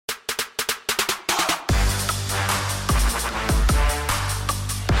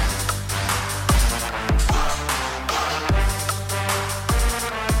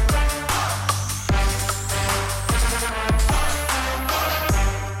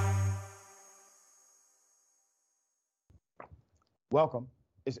Welcome.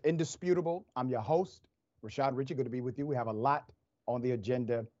 It's indisputable. I'm your host, Rashad Ritchie. Good to be with you. We have a lot on the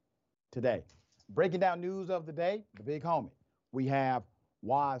agenda today. Breaking down news of the day, the big homie. We have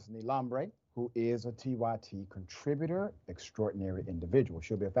Wozni Lambre, who is a TYT contributor, extraordinary individual.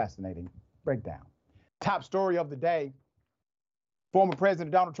 She'll be a fascinating breakdown. Top story of the day. Former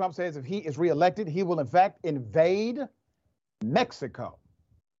President Donald Trump says if he is reelected, he will in fact invade Mexico,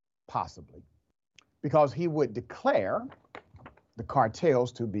 possibly, because he would declare the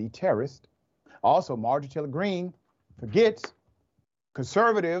cartels to be terrorists. Also, Marjorie Taylor Greene forgets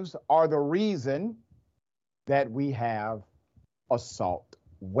conservatives are the reason that we have assault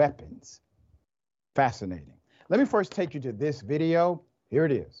weapons. Fascinating. Let me first take you to this video. Here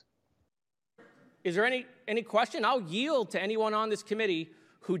it is. Is there any question? I'll yield to anyone on this committee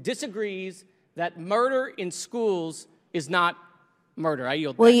who disagrees that murder in schools is not murder. I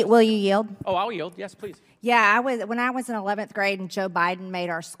yield. Will you yield? Oh, I'll yield. Yes, please. Yeah, when I was in 11th grade and Joe Biden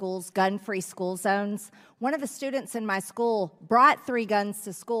made our schools gun-free school zones, one of the students in my school brought 3 guns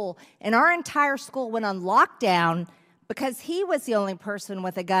to school, and our entire school went on lockdown because he was the only person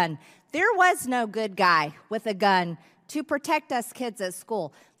with a gun. There was no good guy with a gun to protect us kids at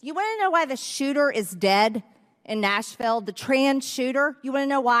school. You want to know why the shooter is dead in Nashville, the trans shooter? You want to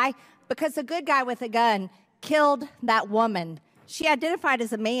know why? Because a good guy with a gun killed that woman. She identified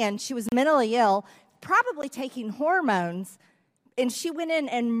as a man. She was mentally ill, probably taking hormones, and she went in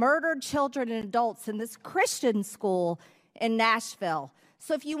and murdered children and adults in this Christian school in Nashville.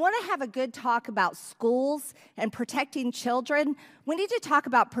 So if you want to have a good talk about schools and protecting children, we need to talk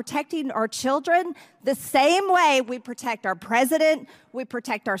about protecting our children the same way we protect our president, we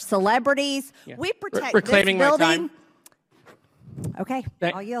protect our celebrities, we protect this building. My time. Okay,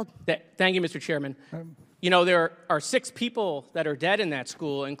 I'll yield. Thank you, Mr. Chairman. You know, there are 6 people that are dead in that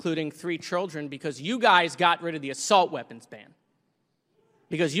school, including 3 children, because you guys got rid of the assault weapons ban.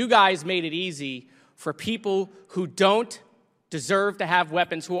 Because you guys made it easy for people who don't deserve to have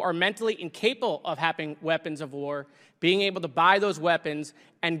weapons, who are mentally incapable of having weapons of war, being able to buy those weapons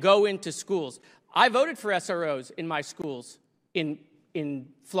and go into schools. I voted for SROs in my schools in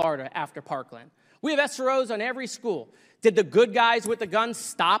Florida after Parkland. We have SROs on every school. Did the good guys with the guns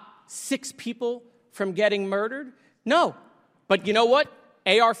stop 6 people from getting murdered? No. But you know what?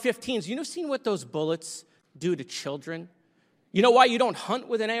 AR-15s, you know seen what those bullets do to children? You know why you don't hunt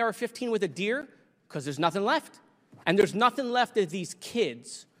with an AR-15 with a deer? Because there's nothing left. And there's nothing left of these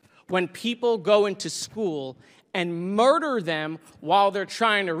kids when people go into school and murder them while they're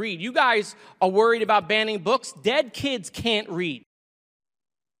trying to read. You guys are worried about banning books. Dead kids can't read.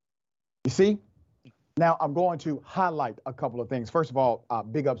 You see? Now, I'm going to highlight a couple of things. First of all,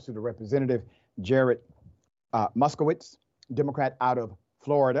 big ups to the representative, Jared Muskowitz, Democrat out of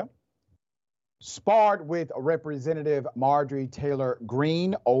Florida, sparred with Representative Marjorie Taylor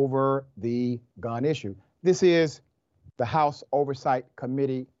Greene over the gun issue. This is the House Oversight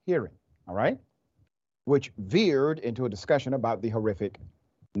Committee hearing, all right, which veered into a discussion about the horrific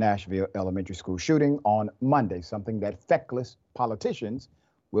Nashville elementary school shooting on Monday, something that feckless politicians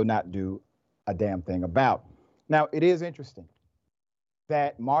will not do a damn thing about. Now, it is interesting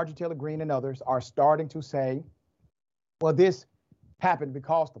that Marjorie Taylor Greene and others are starting to say, well, this happened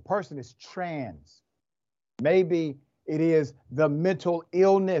because the person is trans. Maybe it is the mental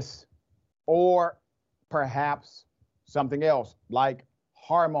illness, or perhaps something else like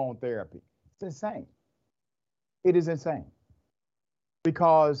hormone therapy. It's insane. It is insane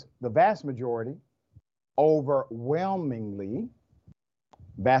because the vast majority, overwhelmingly,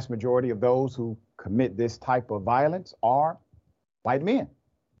 vast majority of those who commit this type of violence are white men.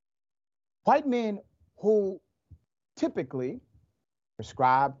 White men who typically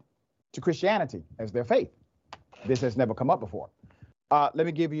prescribe to Christianity as their faith. This has never come up before. Let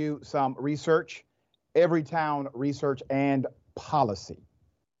me give you some research. Everytown Research and Policy.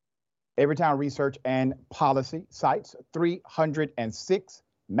 Everytown Research and Policy cites 306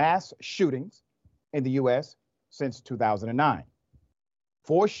 mass shootings in the U.S. since 2009.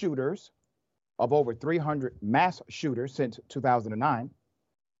 4 shooters of over 300 mass shooters since 2009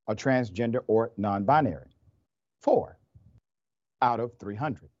 are transgender or non-binary. 4 out of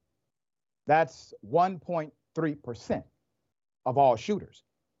 300. That's 1.3% of all shooters.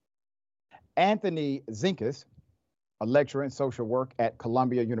 Anthony Zinkas, a lecturer in social work at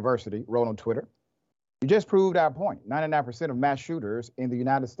Columbia University, wrote on Twitter, "You just proved our point. 99% of mass shooters in the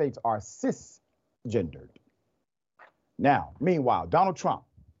United States are cisgendered." Now, meanwhile, Donald Trump,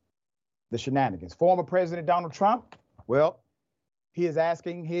 the shenanigans. Former President Donald Trump, well, he is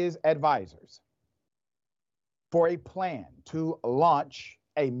asking his advisors for a plan to launch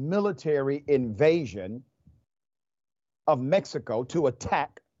a military invasion of Mexico to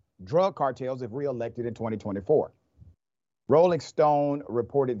attack drug cartels if reelected in 2024. Rolling Stone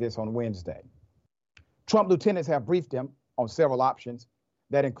reported this on Wednesday. Trump lieutenants have briefed him on several options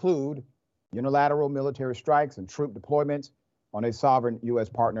that include unilateral military strikes and troop deployments on a sovereign U.S.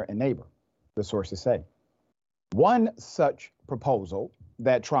 partner and neighbor, the sources say. One such proposal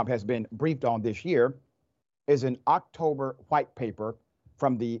that Trump has been briefed on this year is an October white paper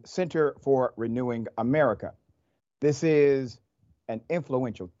from the Center for Renewing America. This is an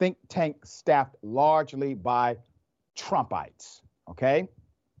influential think tank staffed largely by Trumpites, okay?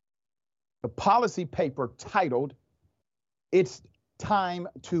 The policy paper titled, "It's Time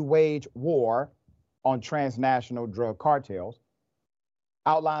to Wage War on Transnational Drug Cartels,"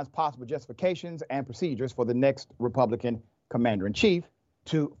 outlines possible justifications and procedures for the next Republican commander-in-chief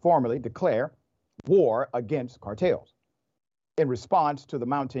to formally declare war against cartels in response to the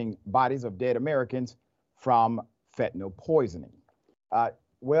mounting bodies of dead Americans from fentanyl poisoning.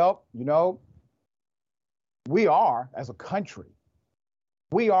 Well, you know, we are, as a country,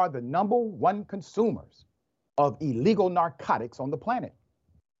 we are the #1 consumers of illegal narcotics on the planet.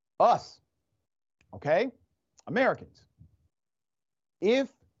 Us, okay? Americans.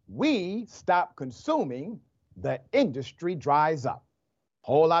 If we stop consuming, the industry dries up. A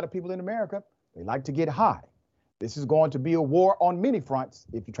whole lot of people in America, they like to get high. This is going to be a war on many fronts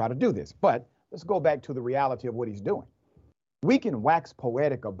if you try to do this. But let's go back to the reality of what he's doing. We can wax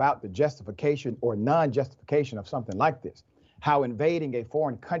poetic about the justification or non-justification of something like this, how invading a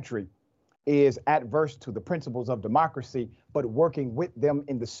foreign country is adverse to the principles of democracy, but working with them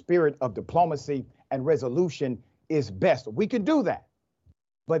in the spirit of diplomacy and resolution is best. We can do that.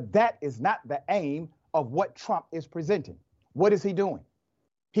 But that is not the aim of what Trump is presenting. What is he doing?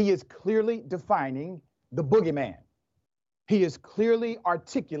 He is clearly defining the boogeyman. He is clearly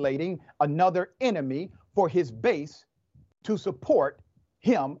articulating another enemy for his base to support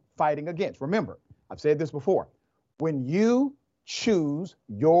him fighting against. Remember, I've said this before. When you choose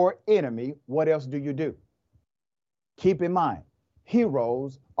your enemy, what else do you do? Keep in mind,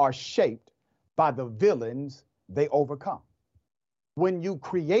 heroes are shaped by the villains they overcome. When you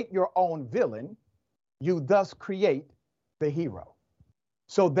create your own villain, you thus create the hero.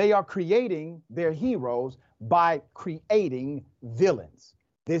 So they are creating their heroes by creating villains.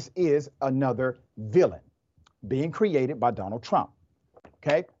 This is another villain being created by Donald Trump.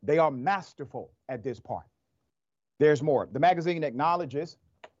 Okay? They are masterful at this part. There's more. The magazine acknowledges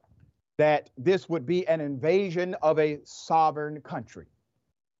that this would be an invasion of a sovereign country,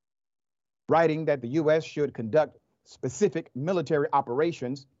 writing that the U.S. should conduct specific military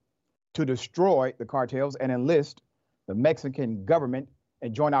operations to destroy the cartels and enlist the Mexican government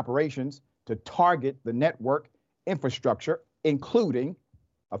in joint operations to target the network infrastructure, including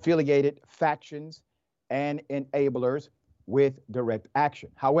affiliated factions and enablers with direct action.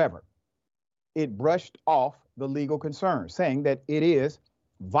 However, it brushed off the legal concerns, saying that it is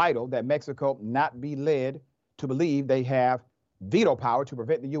vital that Mexico not be led to believe they have veto power to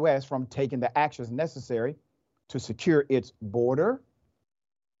prevent the U.S. from taking the actions necessary to secure its border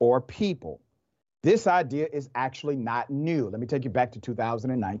or people. This idea is actually not new. Let me take you back to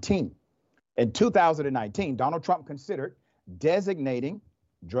 2019. In 2019, Donald Trump considered designating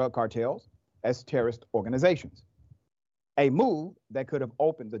drug cartels as terrorist organizations, a move that could have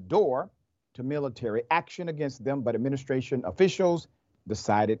opened the door to military action against them, but administration officials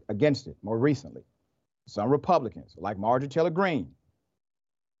decided against it. More recently, some Republicans, like Marjorie Taylor Greene,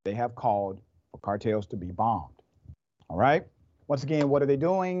 they have called for cartels to be bombed. All right? Once again, what are they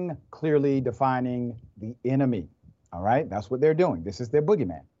doing? Clearly defining the enemy. All right? That's what they're doing. This is their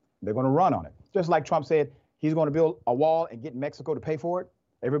boogeyman. They're going to run on it. Just like Trump said, he's going to build a wall and get Mexico to pay for it.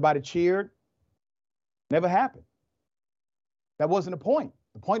 Everybody cheered. Never happened. That wasn't the point.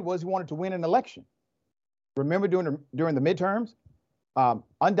 The point was he wanted to win an election. Remember during the midterms,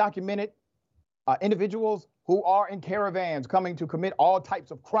 undocumented individuals who are in caravans coming to commit all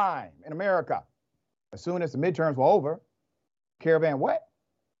types of crime in America. As soon as the midterms were over, caravan what?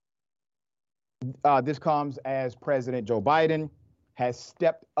 This comes as President Joe Biden has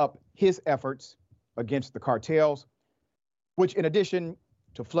stepped up his efforts against the cartels, which in addition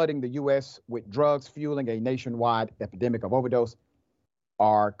to flooding the U.S. with drugs, fueling a nationwide epidemic of overdose,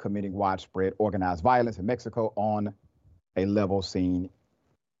 are committing widespread organized violence in Mexico on a level seen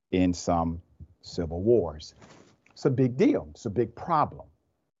in some civil wars. It's a big deal. It's a big problem.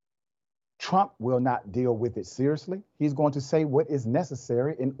 Trump will not deal with it seriously. He's going to say what is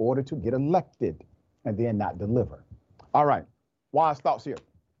necessary in order to get elected and then not deliver. All right. Wise thoughts here.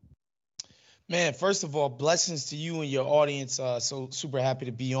 Man, first of all, blessings to you and your audience. So super happy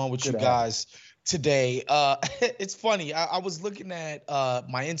to be on with you guys. today. It's funny. I was looking at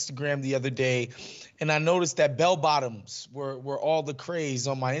my Instagram the other day, and I noticed that bell bottoms were all the craze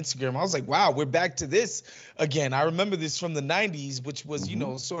on my Instagram. I was like, wow, we're back to this again. I remember this from the 90s, which was,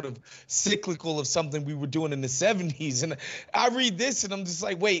 sort of cyclical of something we were doing in the 70s. And I read this and I'm just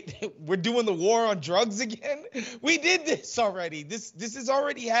like, wait, we're doing the war on drugs again? We did this already. This has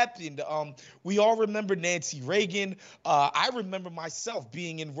already happened. We all remember Nancy Reagan. I remember myself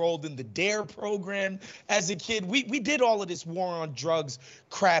being enrolled in the DARE program as a kid. We did all of this war on drugs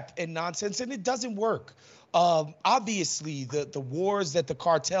crap and nonsense, and it doesn't work. Obviously, the wars that the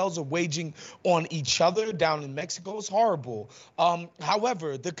cartels are waging on each other down in Mexico is horrible.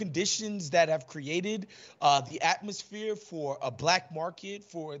 However, the conditions that have created the atmosphere for a black market,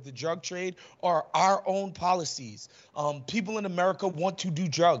 for the drug trade, are our own policies. People in America want to do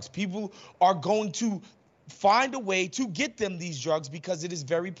drugs. People are going to find a way to get them these drugs because it is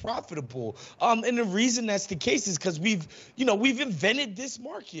very profitable. And the reason that's the case is because we've invented this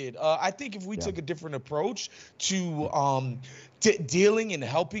market. I think if we took a different approach to dealing and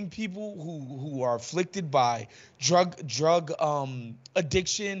helping people who are afflicted by drug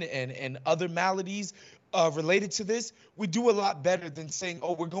addiction and other maladies related to this, we do a lot better than saying,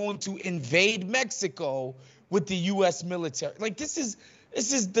 oh, we're going to invade Mexico with the U.S. military. Like, this is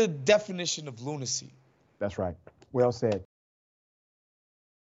the definition of lunacy. That's right. Well said.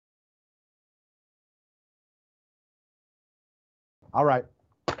 All right.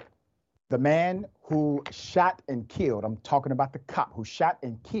 The man who shot and killed, I'm talking about the cop who shot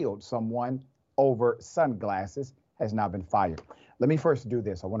and killed someone over sunglasses, has now been fired. Let me first do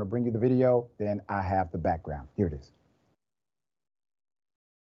this. I want to bring you the video, then I have the background. Here it is.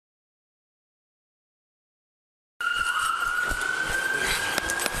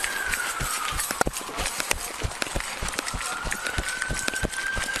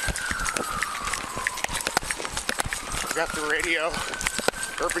 Got the radio.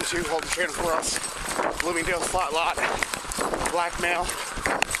 Urban 2 holding channel for us. Bloomingdale slot lot. Black male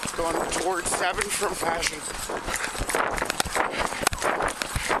going towards 7 from Fashion.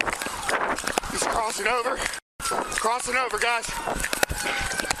 He's crossing over. Crossing over, guys.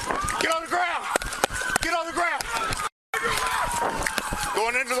 Get on the ground. Get on the ground.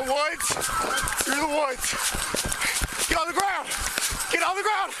 Going into the woods. Through the woods. Get on the ground. Get on the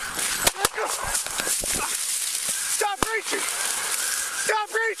ground. Stop reaching! Stop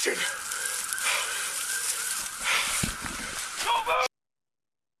reaching!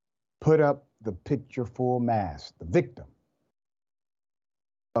 Put up the picture full mask, the victim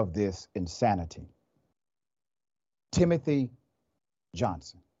of this insanity. Timothy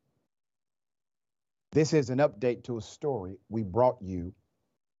Johnson. This is an update to a story we brought you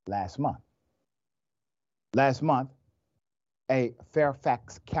last month. Last month, a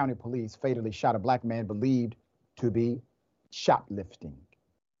Fairfax County police fatally shot a black man believed to be shoplifting.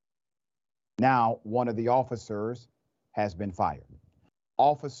 Now, one of the officers has been fired.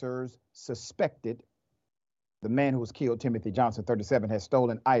 Officers suspected the man who was killed, Timothy Johnson, 37, has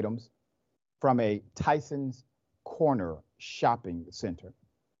stolen items from a Tyson's Corner shopping center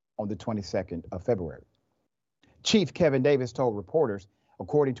on the 22nd of February. Chief Kevin Davis told reporters,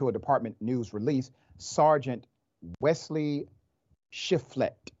 according to a department news release, Sergeant Wesley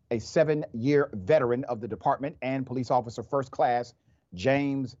Shiflett, a 7-year veteran of the department, and police officer first class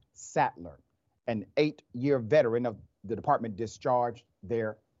James Sattler, an 8-year veteran of the department, discharged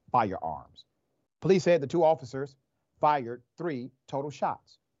their firearms. Police said the two officers fired 3 total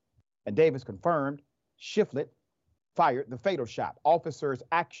shots, and Davis confirmed Shiflett fired the fatal shot. Officers'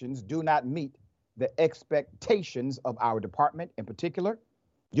 actions do not meet the expectations of our department, in particular,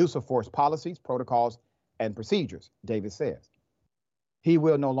 use of force policies, protocols, and procedures, Davis says. He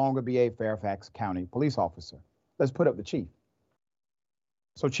will no longer be a Fairfax County police officer. Let's put up the chief.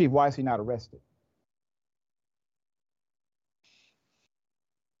 So, Chief, why is he not arrested?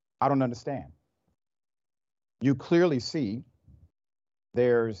 I don't understand. You clearly see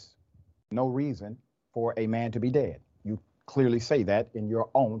there's no reason for a man to be dead. You clearly say that in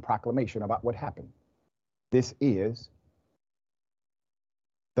your own proclamation about what happened. This is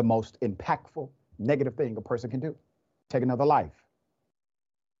the most impactful negative thing a person can do. Take another life.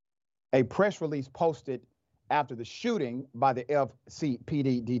 A press release posted after the shooting by the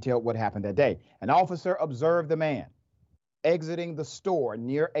FCPD detailed what happened that day. An officer observed the man exiting the store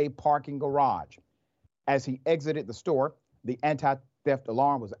near a parking garage. As he exited the store, the anti-theft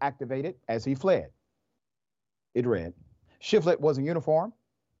alarm was activated as he fled. It read, Shiflett was in uniform,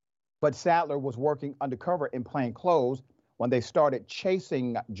 but Sadler was working undercover in plain clothes when they started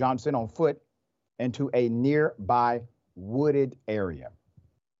chasing Johnson on foot into a nearby wooded area.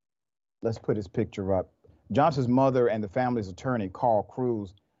 Let's put his picture up. Johnson's mother and the family's attorney, Carl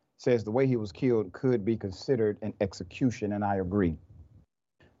Cruz, says the way he was killed could be considered an execution, and I agree.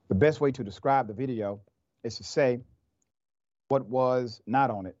 The best way to describe the video is to say what was not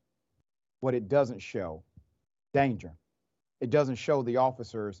on it, what it doesn't show: danger. It doesn't show the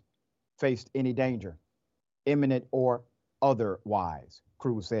officers faced any danger, imminent or otherwise,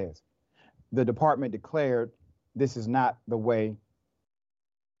 Cruz says. The department declared this is not the way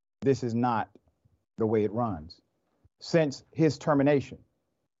it runs. Since his termination,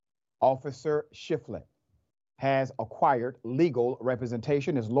 Officer Shiflett has acquired legal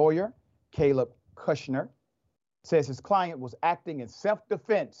representation. His lawyer, Caleb Kushner, says his client was acting in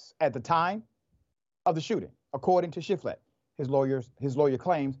self-defense at the time of the shooting. According to Shiflett, his lawyer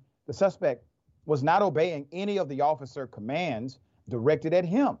claims the suspect was not obeying any of the officer commands directed at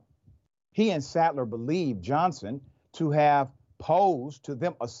him. He and Sattler believed Johnson to have posed to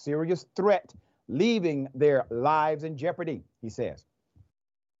them a serious threat, leaving their lives in jeopardy, he says.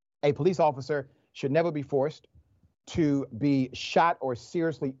 A police officer should never be forced to be shot or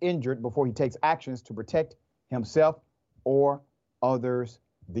seriously injured before he takes actions to protect himself or others,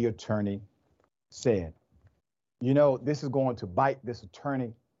 the attorney said. You know, this is going to bite this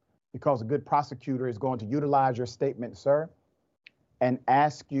attorney, because a good prosecutor is going to utilize your statement, sir, and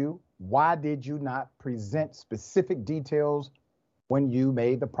ask you, why did you not present specific details when you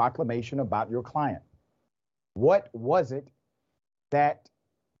made the proclamation about your client? What was it that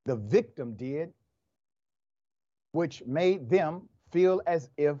the victim did which made them feel as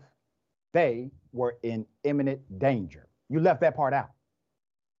if they were in imminent danger? You left that part out.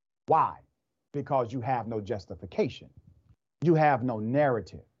 Why? Because you have no justification. You have no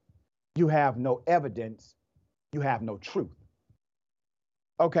narrative. You have no evidence. You have no truth.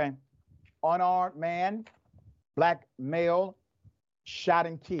 Okay. Unarmed man, black male, shot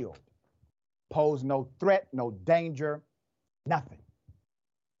and killed. Posed no threat, no danger, nothing.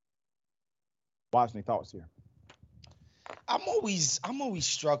 Washington, thoughts here? I'm always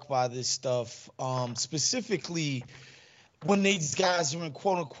struck by this stuff, specifically when these guys are in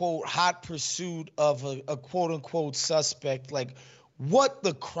quote unquote hot pursuit of a quote unquote suspect, like what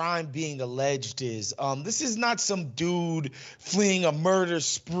the crime being alleged is. This is not some dude fleeing a murder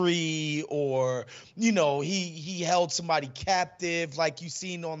spree, or, you know, he held somebody captive like you've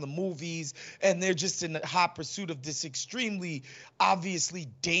seen on the movies, and they're just in a hot pursuit of this extremely obviously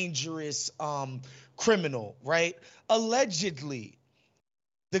dangerous criminal, right? Allegedly,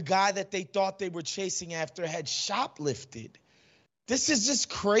 the guy that they thought they were chasing after had shoplifted. This is just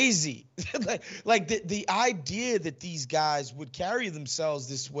crazy. like the idea that these guys would carry themselves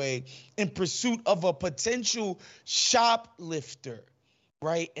this way in pursuit of a potential shoplifter,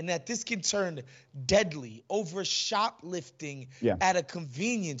 right? And that this can turn deadly over shoplifting at a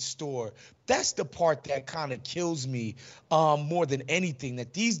convenience store. That's the part that kind of kills me more than anything,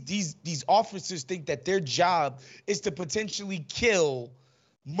 that these officers think that their job is to potentially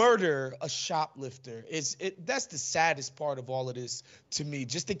murder a shoplifter. That's the saddest part of all of this to me.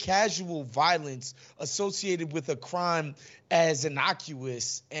 Just the casual violence associated with a crime as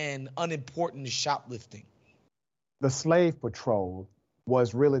innocuous and unimportant as shoplifting. The slave patrol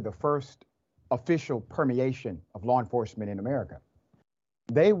was really the first official permeation of law enforcement in America.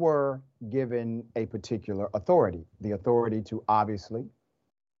 They were given a particular authority, the authority to obviously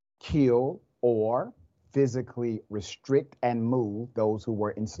kill or physically restrict and move those who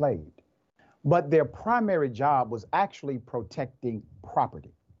were enslaved. But their primary job was actually protecting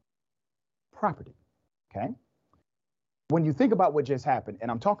property. Property, okay? When you think about what just happened,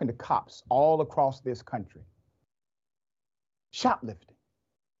 and I'm talking to cops all across this country, shoplifting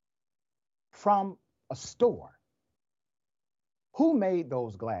from a store. Who made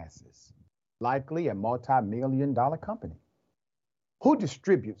those glasses? Likely a multi-million-dollar company. Who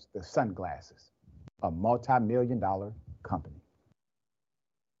distributes the sunglasses? A multi-million-dollar company.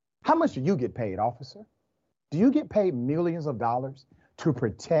 How much do you get paid, officer? Do you get paid millions of dollars to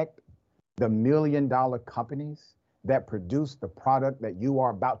protect the million-dollar companies that produce the product that you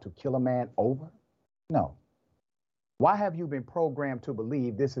are about to kill a man over? No. Why have you been programmed to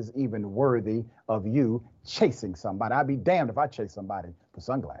believe this is even worthy of you chasing somebody? I'd be damned if I chase somebody for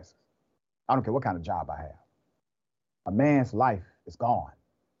sunglasses. I don't care what kind of job I have. A man's life is gone.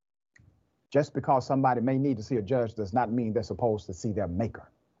 Just because somebody may need to see a judge does not mean they're supposed to see their maker.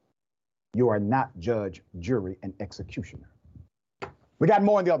 You are not judge, jury, and executioner. We got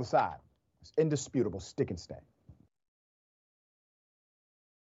more on the other side. It's indisputable. Stick and stay.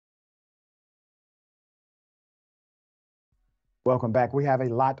 Welcome back. We have a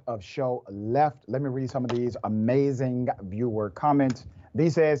lot of show left. Let me read some of these amazing viewer comments. B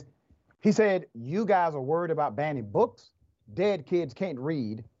says, He said, you guys are worried about banning books. Dead kids can't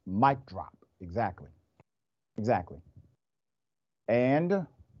read. Mic drop. Exactly. Exactly. And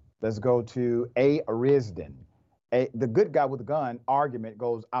let's go to A. Risden. The good guy with the gun argument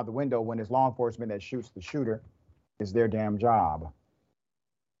goes out the window when it's law enforcement that shoots the shooter. It's their damn job.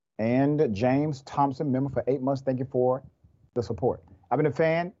 And James Thompson, member for 8 months. Thank you for the support. I've been a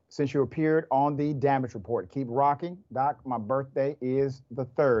fan since you appeared on the damage report. Keep rocking. Doc, my birthday is the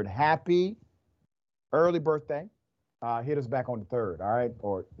 3rd. Happy early birthday. Hit us back on the 3rd, all right?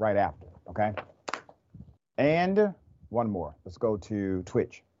 Or right after, okay? And one more. Let's go to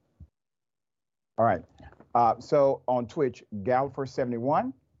Twitch. All right. So on Twitch,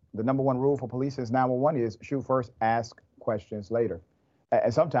 Galfer71, the #1 rule for police since 911 is shoot first, ask questions later.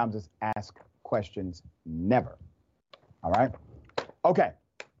 And sometimes it's ask questions never. All right. Okay.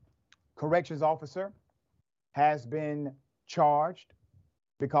 Corrections officer has been charged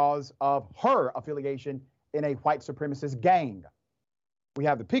because of her affiliation in a white supremacist gang. We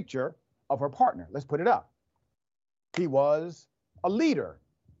have the picture of her partner. Let's put it up. He was a leader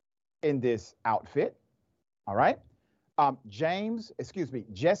in this outfit. All right.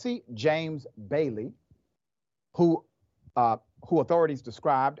 Jesse James Bailey, who authorities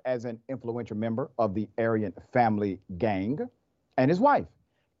described as an influential member of the Aryan family gang, and his wife,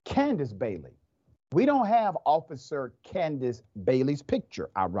 Candace Bailey. We don't have Officer Candace Bailey's picture,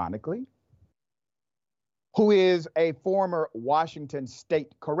 ironically, who is a former Washington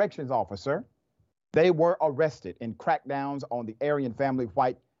State corrections officer. They were arrested in crackdowns on the Aryan family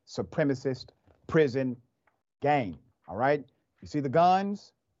white supremacist prison gang. All right. You see the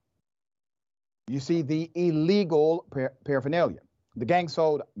guns. You see the illegal paraphernalia. The gang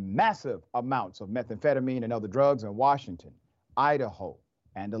sold massive amounts of methamphetamine and other drugs in Washington, Idaho,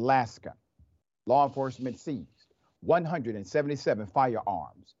 and Alaska. Law enforcement seized 177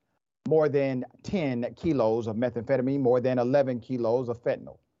 firearms, more than 10 kilos of methamphetamine, more than 11 kilos of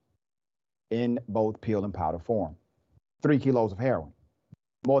fentanyl in both pill and powder form, 3 kilos of heroin,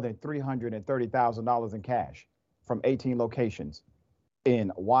 more than $330,000 in cash from 18 locations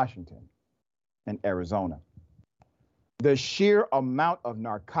in Washington and Arizona. The sheer amount of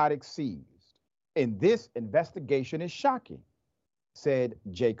narcotics seized in this investigation is shocking, said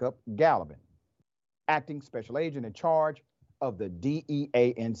Jacob Gallivan, acting special agent in charge of the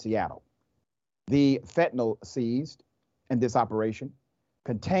DEA in Seattle. The fentanyl seized in this operation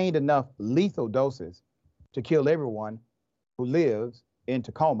contained enough lethal doses to kill everyone who lives in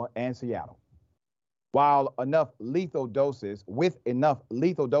Tacoma and Seattle, while enough lethal doses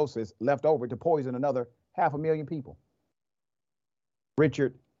left over to poison another 500,000 people.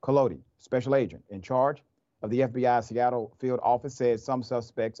 Richard Collodi, special agent in charge of the FBI Seattle field office, said some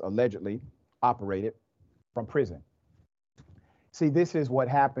suspects allegedly operated from prison. See, this is what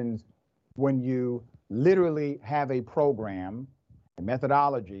happens when you literally have a program, a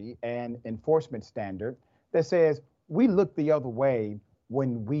methodology, and enforcement standard that says we look the other way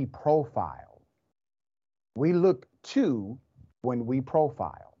when we profile. We look to when we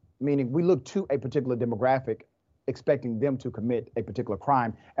profile, meaning we look to a particular demographic expecting them to commit a particular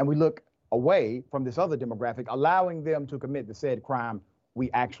crime, and we look away from this other demographic, allowing them to commit the said crime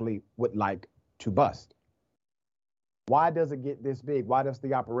we actually would like to bust. Why does it get this big? Why does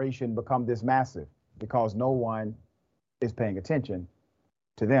the operation become this massive? Because no one is paying attention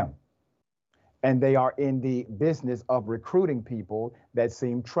to them. And they are in the business of recruiting people that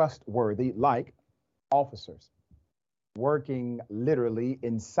seem trustworthy, like officers, working literally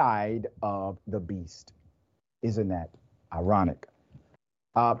inside of the beast. Isn't that ironic?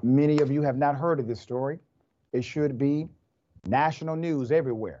 Many of you have not heard of this story. It should be national news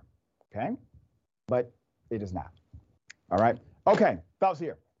everywhere, okay? But it is not. All right. Okay, thoughts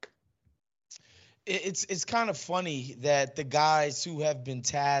here. It's kind of funny that the guys who have been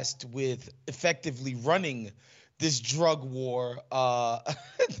tasked with effectively running this drug war,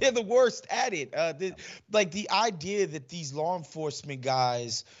 they're the worst at it. The idea that these law enforcement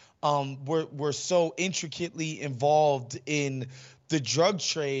guys were so intricately involved in the drug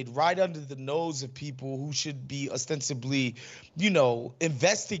trade right under the nose of people who should be ostensibly,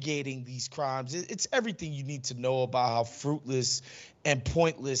 investigating these crimes. It's everything you need to know about how fruitless and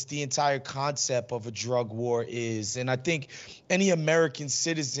pointless the entire concept of a drug war is. And I think any American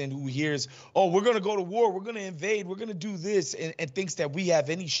citizen who hears, oh, we're going to go to war, we're going to invade, we're going to do this, and thinks that we have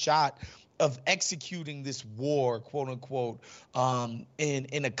any shot of executing this war, quote unquote,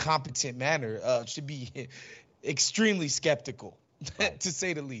 in a competent manner, should be extremely skeptical, to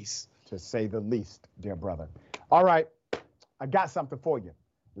say the least. To say the least, dear brother. All right, I got something for you.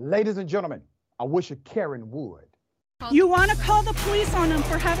 Ladies and gentlemen, I wish a Karen would. You want to call the police on them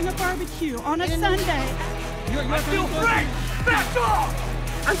for having a barbecue on a Sunday. I feel free! Back off!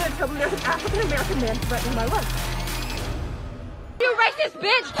 I'm going to tell them there's an African-American man threatening my life. You racist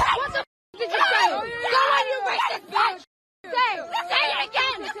bitch! What the did you say? Go on, you racist bitch! Say it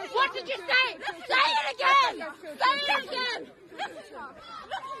again! What did you say? Say it again! Say it again!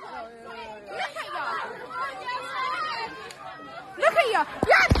 Look at you!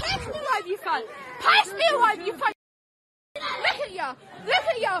 Yeah, pass me over, you cunt! Pass me over, you cunt! Look at you! Look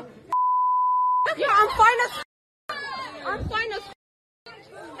at you! Yeah, I'm fine as I'm fine as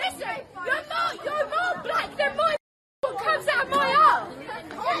Listen, you're more black than my what comes out of my ass!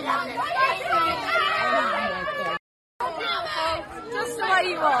 Just the way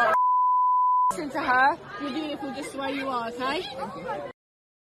you are. Listen to her. You're beautiful just the way you are, okay?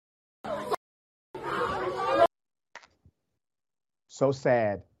 So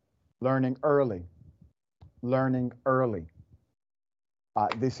sad. Learning early. Learning early.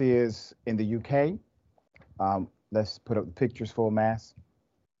 This is in the UK. Let's put up the pictures full mass.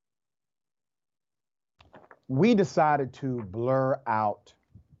 We decided to blur out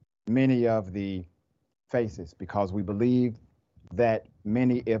many of the faces because we believe that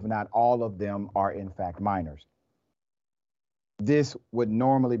many, if not all of them, are in fact minors. This would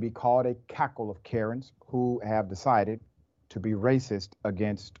normally be called a cackle of Karens who have decided to be racist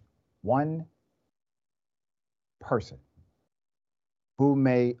against one person who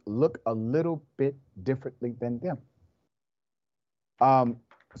may look a little bit differently than them.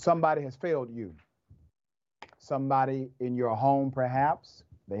 Somebody has failed you. Somebody in your home, perhaps,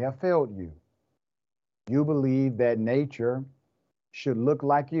 they have failed you. You believe that nature should look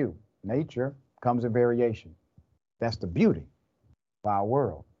like you. Nature comes in variation. That's the beauty of our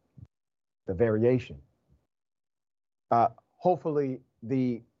world, the variation. Hopefully,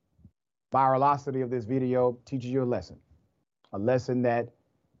 the virality of this video teaches you a lesson that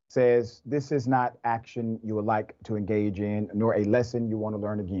says this is not action you would like to engage in, nor a lesson you want to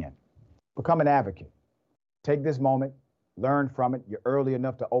learn again. Become an advocate. Take this moment, learn from it. You're early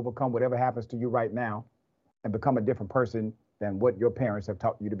enough to overcome whatever happens to you right now and become a different person than what your parents have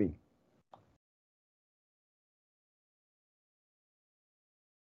taught you to be.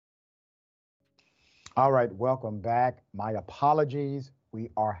 All right, welcome back. My apologies.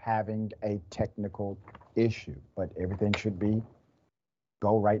 We are having a technical issue, but everything should be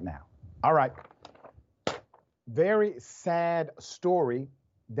go right now. All right. Very sad story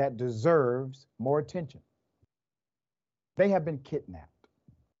that deserves more attention. They have been kidnapped.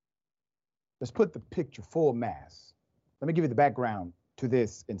 Let's put the picture full mass. Let me give you the background to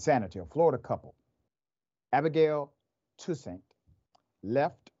this insanity. A Florida couple, Abigail Toussaint,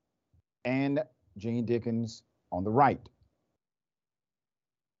 left, and Jean Dickens on the right.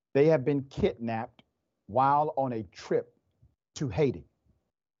 They have been kidnapped while on a trip to Haiti.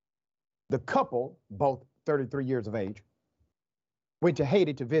 The couple, both 33 years of age, went to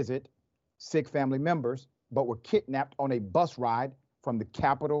Haiti to visit sick family members, but were kidnapped on a bus ride from the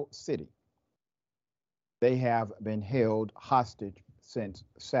capital city. They have been held hostage since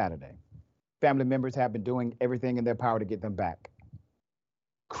Saturday. Family members have been doing everything in their power to get them back.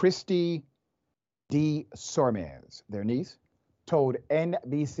 Christy D. Sormez, their niece, told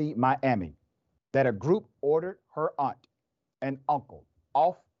NBC Miami that a group ordered her aunt and uncle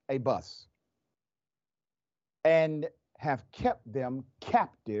off a bus and have kept them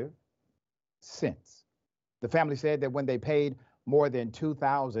captive since. The family said that when they paid more than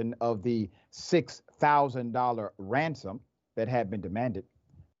 $2,000 of the $6,000 ransom that had been demanded,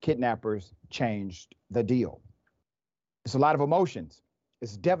 kidnappers changed the deal. It's a lot of emotions.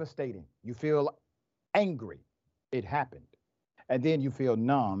 It's devastating. You feel angry. It happened. And then you feel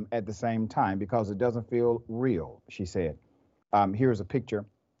numb at the same time because it doesn't feel real, she said. Here's a picture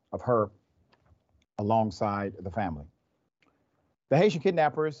of her alongside the family. The Haitian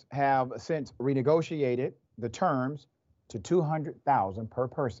kidnappers have since renegotiated the terms to $200,000 per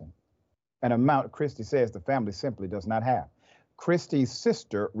person, an amount Christy says the family simply does not have. Christy's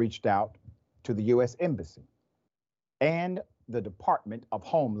sister reached out to the U.S. Embassy and the Department of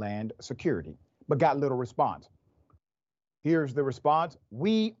Homeland Security, but got little response. Here's the response.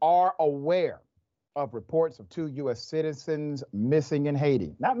 We are aware of reports of 2 U.S. citizens missing in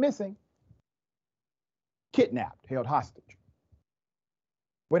Haiti. Not missing, kidnapped, held hostage.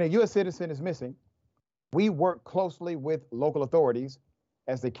 When a U.S. citizen is missing, we work closely with local authorities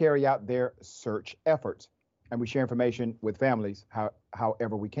as they carry out their search efforts, and we share information with families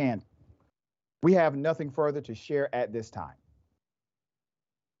however we can. We have nothing further to share at this time.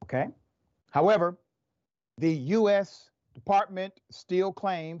 Okay? However, the U.S. Department still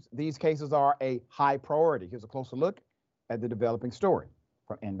claims these cases are a high priority. Here's a closer look at the developing story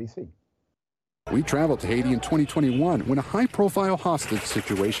from NBC. We traveled to Haiti in 2021 when a high-profile hostage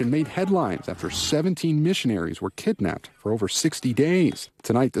situation made headlines after 17 missionaries were kidnapped for over 60 days.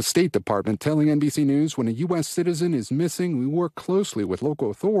 Tonight, the State Department telling NBC News when a U.S. citizen is missing, we work closely with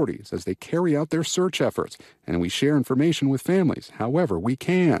local authorities as they carry out their search efforts, and we share information with families however we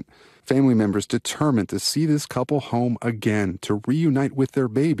can. Family members determined to see this couple home again to reunite with their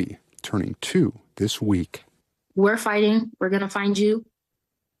baby, turning 2 this week. We're fighting. We're going to find you,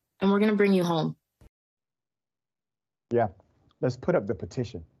 and we're going to bring you home. Yeah, let's put up the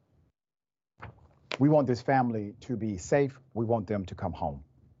petition. We want this family to be safe. We want them to come home.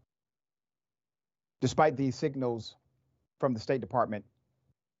 Despite these signals from the State Department,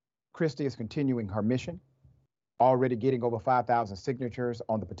 Christie is continuing her mission, already getting over 5,000 signatures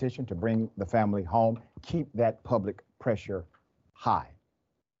on the petition to bring the family home. Keep that public pressure high.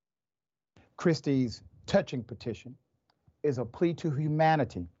 Christie's touching petition is a plea to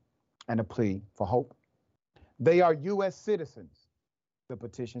humanity and a plea for hope. They are U.S. citizens, the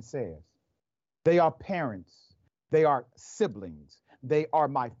petition says. They are parents. They are siblings. They are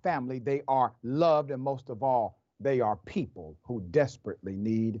my family. They are loved. And most of all, they are people who desperately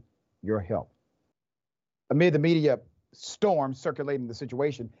need your help. Amid the media storm circulating the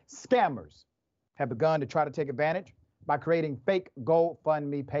situation, scammers have begun to try to take advantage by creating fake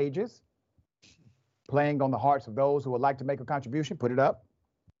GoFundMe pages, playing on the hearts of those who would like to make a contribution. Put it up.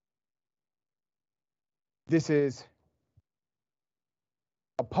 This is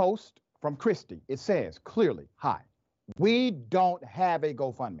a post from Christie. It says clearly, hi, we don't have a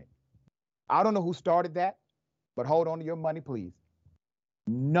GoFundMe. I don't know who started that, but hold on to your money, please.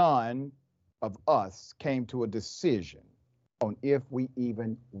 None of us came to a decision on if we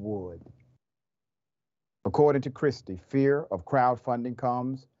even would. According to Christie, fear of crowdfunding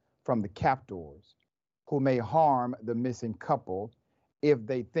comes from the captors who may harm the missing couple if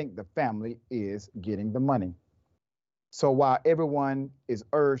they think the family is getting the money. So while everyone is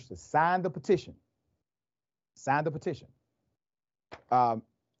urged to sign the petition, that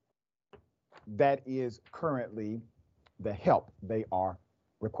is currently the help they are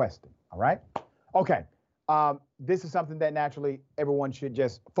requesting, all right? Okay, this is something that naturally everyone should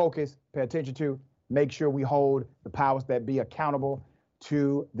just focus, pay attention to, make sure we hold the powers that be accountable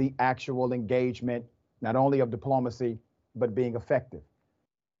to the actual engagement, not only of diplomacy, but being effective.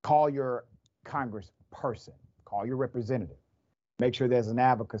 Call your congressperson, call your representative, make sure there's an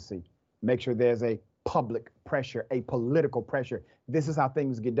advocacy, make sure there's a public pressure, a political pressure. This is how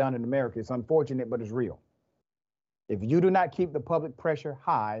things get done in America. It's unfortunate, but it's real. If you do not keep the public pressure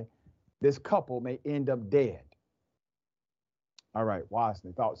high, this couple may end up dead. All right,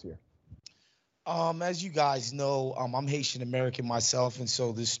 Wesley, thoughts here? As you guys know, I'm Haitian American myself, and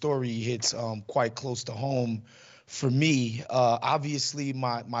so this story hits quite close to home for me. Obviously,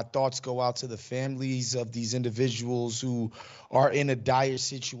 my thoughts go out to the families of these individuals who are in a dire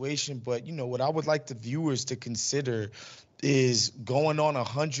situation. But, you know, what I would like the viewers to consider is going on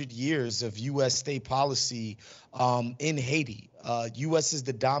 100 years of U.S. state policy in Haiti. U.S. is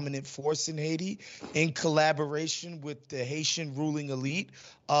the dominant force in Haiti in collaboration with the Haitian ruling elite.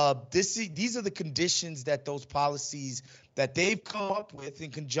 These are the conditions that those policies that they've come up with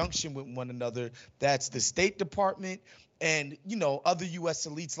in conjunction with one another. That's the State Department and, you know, other U.S.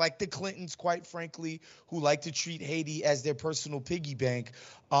 elites like the Clintons, quite frankly, who like to treat Haiti as their personal piggy bank.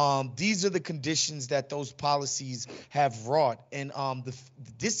 These are the conditions that those policies have wrought. And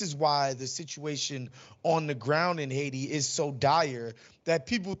this is why the situation on the ground in Haiti is so dire that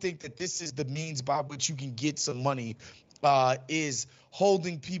people think that this is the means by which you can get some money, is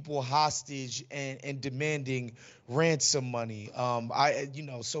holding people hostage and demanding ransom money.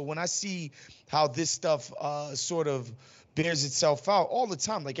 So when I see how this stuff sort of bears itself out all the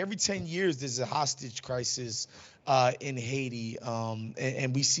time, like every 10 years, there's a hostage crisis in Haiti.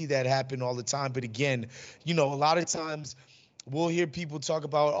 And we see that happen all the time. But again, you know, a lot of times we'll hear people talk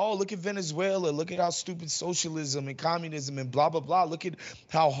about, oh, look at Venezuela, look at how stupid socialism and communism and blah, blah, blah. Look at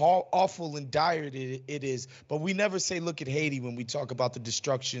how awful and dire it is. But we never say, look at Haiti when we talk about the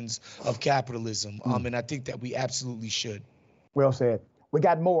destructions of capitalism. And I think that we absolutely should. Well said. We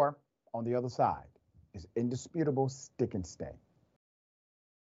got more on the other side. It's indisputable, stick and stay.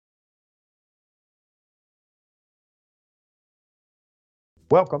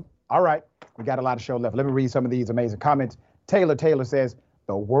 Welcome. All right. We got a lot of show left. Let me read some of these amazing comments. Taylor says,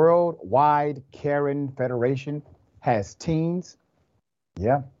 the Worldwide Karen Federation has teens.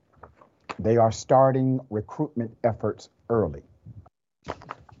 Yeah, they are starting recruitment efforts early.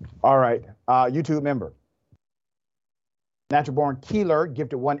 All right, YouTube member. Natural Born Keeler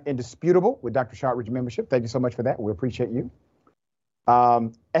gifted one indisputable with Dr. Shotridge membership. Thank you so much for that. We appreciate you.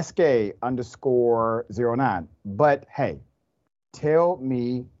 SK_09. But hey, tell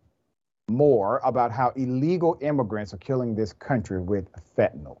me more about how illegal immigrants are killing this country with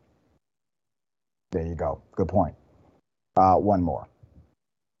fentanyl. There you go. Good point. One more.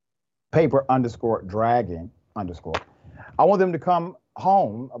 Paper_dragging_. I want them to come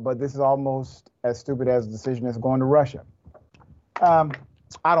home, but this is almost as stupid as the decision that's going to Russia. I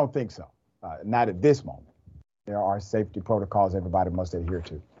don't think so. Not at this moment. There are safety protocols everybody must adhere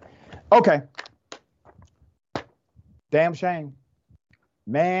to. Okay. Damn shame.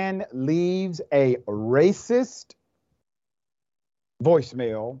 Man leaves a racist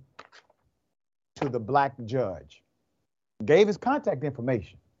voicemail to the black judge. Gave his contact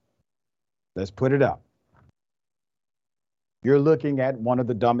information. Let's put it up. You're looking at one of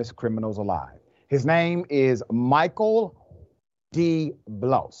the dumbest criminals alive. His name is Michael D.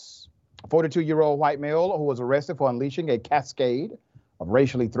 Bloss, a 42-year-old white male who was arrested for unleashing a cascade of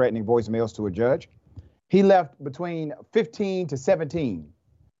racially threatening voicemails to a judge. He left between 15 to 17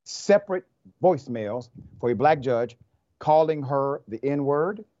 separate voicemails for a black judge, calling her the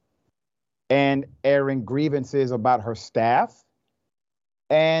N-word and airing grievances about her staff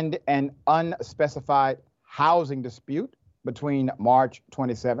and an unspecified housing dispute between March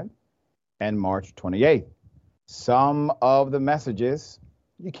 27th and March 28th. Some of the messages,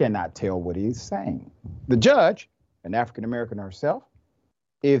 you cannot tell what he's saying. The judge, an African American herself,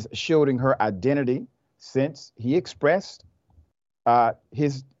 is shielding her identity since he expressed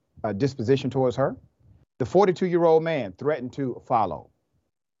his disposition towards her. The 42-year-old man threatened to follow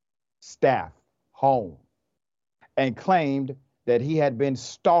staff home and claimed that he had been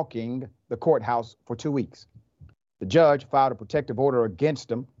stalking the courthouse for 2 weeks. The judge filed a protective order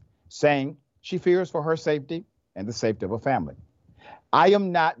against him, saying she fears for her safety and the safety of her family. I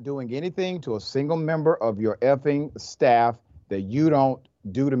am not doing anything to a single member of your effing staff that you don't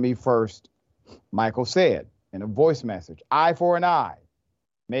do to me first, Michael said in a voice message. Eye for an eye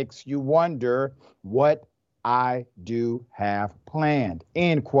makes you wonder what I do have planned,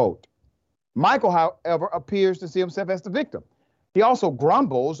 end quote. Michael, however, appears to see himself as the victim. He also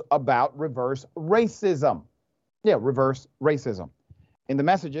grumbles about reverse racism. Yeah, reverse racism. In the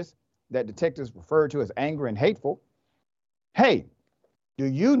messages that detectives refer to as angry and hateful, hey, do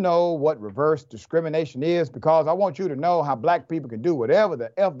you know what reverse discrimination is? Because I want you to know how black people can do whatever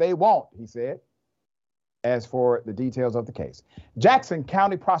the F they want, he said. As for the details of the case, Jackson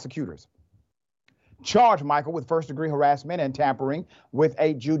County prosecutors charged Michael with first-degree harassment and tampering with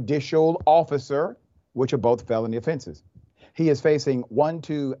a judicial officer, which are both felony offenses. He is facing 1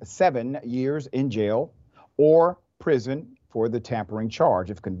 to 7 years in jail or prison for the tampering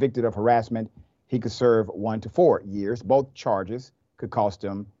charge. If convicted of harassment, he could serve 1 to 4 years. Both charges could cost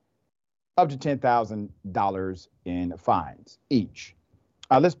him up to $10,000 in fines each.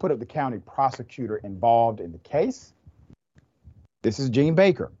 Let's put up the county prosecutor involved in the case. This is Jean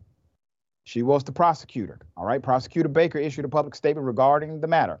Baker. She was the prosecutor. All right. Prosecutor Baker issued a public statement regarding the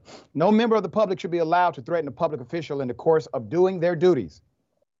matter. No member of the public should be allowed to threaten a public official in the course of doing their duties.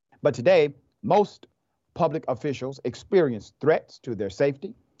 But today, most public officials experience threats to their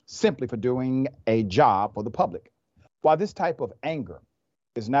safety simply for doing a job for the public. While this type of anger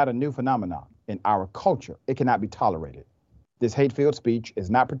is not a new phenomenon in our culture, it cannot be tolerated. This hate-filled speech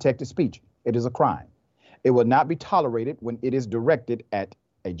is not protected speech. It is a crime. It will not be tolerated when it is directed at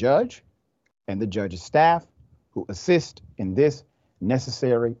a judge and the judge's staff who assist in this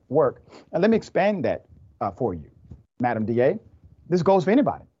necessary work. And let me expand that for you, Madam DA. This goes for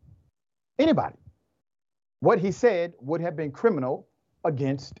anybody. Anybody. What he said would have been criminal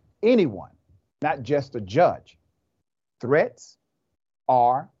against anyone, not just a judge. Threats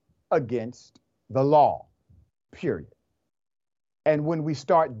are against the law, period. And when we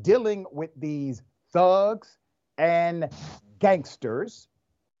start dealing with these thugs and gangsters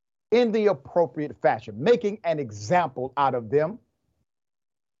in the appropriate fashion, making an example out of them,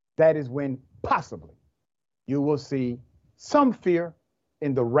 that is when possibly you will see some fear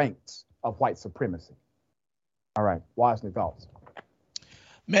in the ranks of white supremacy. All right, Wisely, thoughts?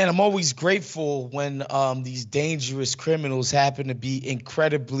 Man, I'm always grateful when these dangerous criminals happen to be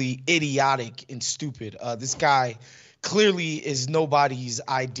incredibly idiotic and stupid. This guy clearly is nobody's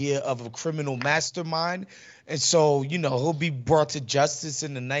idea of a criminal mastermind. And so, he'll be brought to justice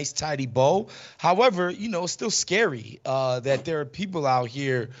in a nice, tidy bow. However, it's still scary that there are people out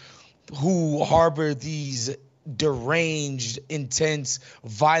here who harbor these deranged, intense,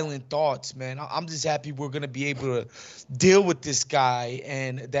 violent thoughts, man. I'm just happy we're going to be able to deal with this guy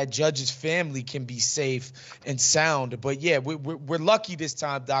and that judge's family can be safe and sound. But yeah, we're lucky this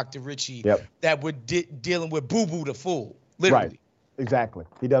time, Dr. Richie, that we're dealing with Boo Boo the Fool, literally. Right, exactly.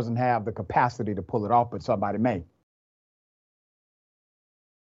 He doesn't have the capacity to pull it off, but somebody may.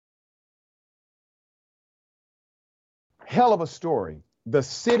 Hell of a story. The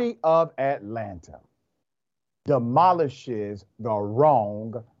city of Atlanta demolishes the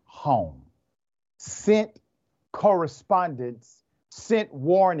wrong home, sent correspondence, sent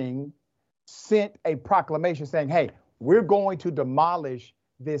warning, sent a proclamation saying, hey, we're going to demolish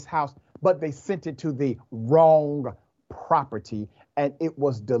this house, but they sent it to the wrong property and it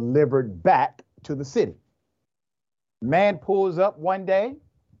was delivered back to the city. Man pulls up one day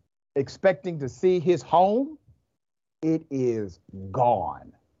expecting to see his home. It is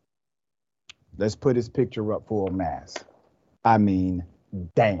gone. Let's put his picture up full mass. I mean,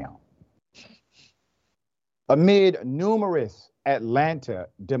 damn. Amid numerous Atlanta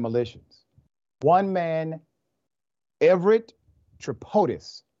demolitions, one man, Everett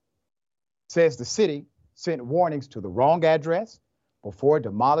Tripodis, says the city sent warnings to the wrong address before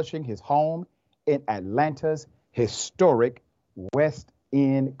demolishing his home in Atlanta's historic West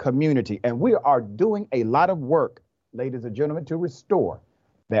End community. And we are doing a lot of work, ladies and gentlemen, to restore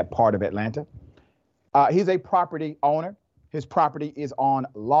that part of Atlanta. He's a property owner. His property is on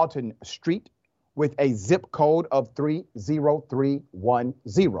Lawton Street with a zip code of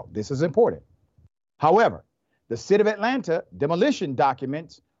 30310. This is important. However, the city of Atlanta demolition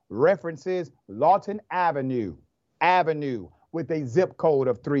documents references Lawton Avenue with a zip code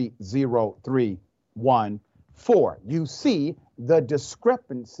of 30314. You see the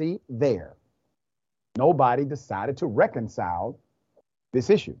discrepancy there. Nobody decided to reconcile this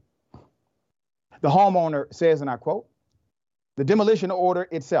issue. The homeowner says, and I quote, the demolition order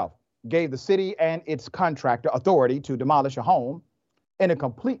itself gave the city and its contractor authority to demolish a home on a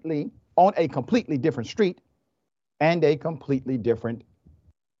completely different street and a completely different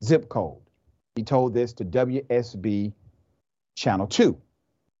zip code. He told this to WSB Channel 2.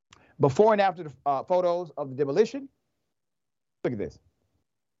 Before and after the photos of the demolition, look at this.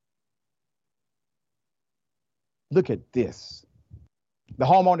 Look at this. The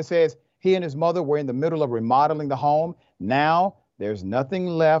homeowner says he and his mother were in the middle of remodeling the home. Now there's nothing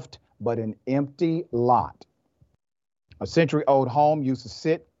left but an empty lot. A century-old home used to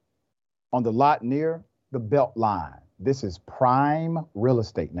sit on the lot near the belt line. This is prime real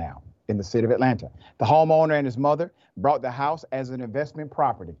estate now in the city of Atlanta. The homeowner and his mother brought the house as an investment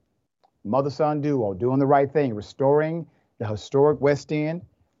property. Mother-son duo doing the right thing, restoring the historic West End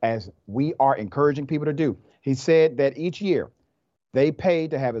as we are encouraging people to do. He said that each year they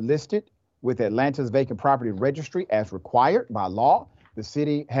paid to have it listed with Atlanta's vacant property registry as required by law. The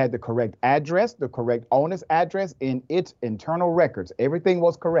city had the correct address, the correct owner's address in its internal records. Everything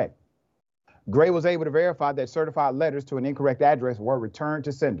was correct. Gray was able to verify that certified letters to an incorrect address were returned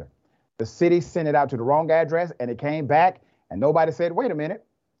to sender. The city sent it out to the wrong address and it came back and nobody said, wait a minute,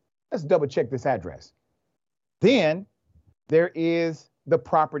 let's double check this address. Then there is the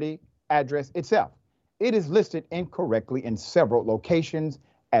property address itself. It is listed incorrectly in several locations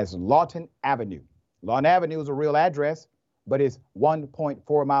as Lawton Avenue. Lawton Avenue is a real address, but it's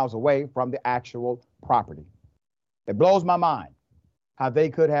 1.4 miles away from the actual property. It blows my mind how they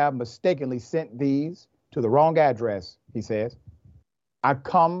could have mistakenly sent these to the wrong address, he says. I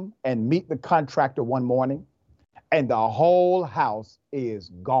come and meet the contractor one morning and the whole house is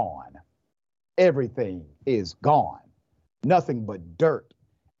gone. Everything is gone. Nothing but dirt.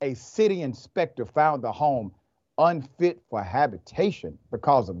 A city inspector found the home unfit for habitation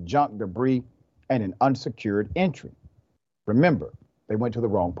because of junk, debris, and an unsecured entry. Remember, they went to the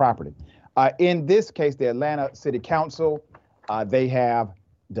wrong property. In this case, the Atlanta City Council, they have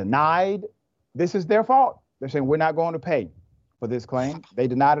denied this is their fault. They're saying we're not going to pay for this claim. They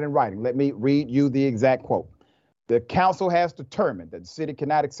denied it in writing. Let me read you the exact quote. The council has determined that the city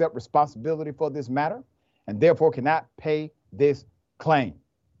cannot accept responsibility for this matter and therefore cannot pay this claim.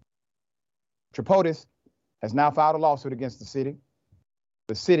 Tripodis has now filed a lawsuit against the city.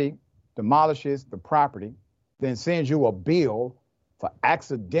 The city demolishes the property, then sends you a bill for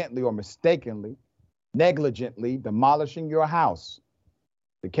accidentally or mistakenly, negligently demolishing your house.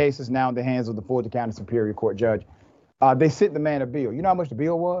 The case is now in the hands of the Fulton County Superior Court judge. They sent the man a bill. You know how much the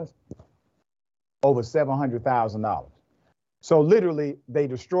bill was? Over $700,000. So literally, they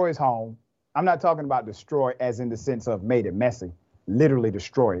destroy his home. I'm not talking about destroy as in the sense of made it messy. Literally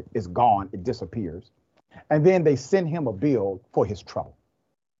destroy it. It's gone. It disappears. And then they send him a bill for his trouble.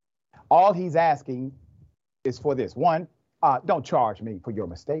 All he's asking is for this. One, don't charge me for your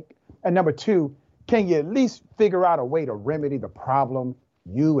mistake. And number two, can you at least figure out a way to remedy the problem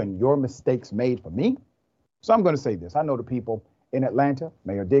you and your mistakes made for me? So I'm going to say this. I know the people in Atlanta,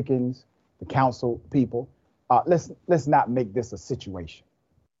 Mayor Dickens, the council people. Let's not make this a situation.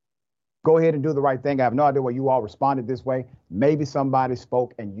 Go ahead and do the right thing. I have no idea why you all responded this way. Maybe somebody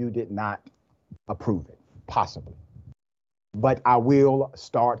spoke and you did not approve it, possibly. But I will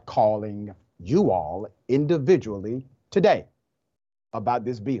start calling you all individually today about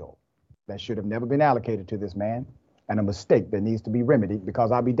this bill that should have never been allocated to this man, and a mistake that needs to be remedied,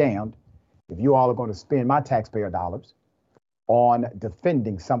 because I'll be damned if you all are going to spend my taxpayer dollars on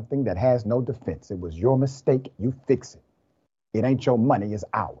defending something that has no defense. It was your mistake. You fix it. It ain't your money. It's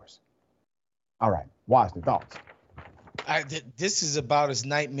ours. All right. Washington, thoughts? This is about as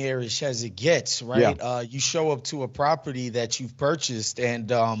nightmarish as it gets, right? Yeah. You show up to a property that you've purchased and,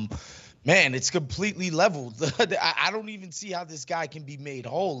 man, it's completely leveled. I don't even see how this guy can be made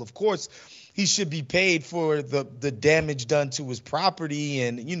whole. Of course, he should be paid for the damage done to his property.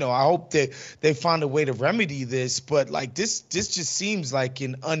 And, you know, I hope that they find a way to remedy this. But, like, this just seems like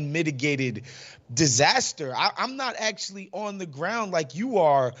an unmitigated disaster. I'm not actually on the ground like you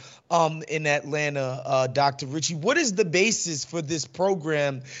are in Atlanta, Dr. Ritchie. What is the basis for this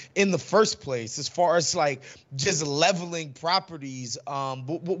program in the first place, as far as like just leveling properties?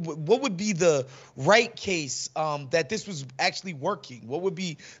 What would be the right case that this was actually working? What would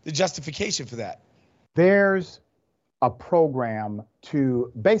be the justification for that? There's a program to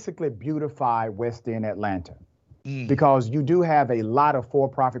basically beautify West End Atlanta. Because you do have a lot of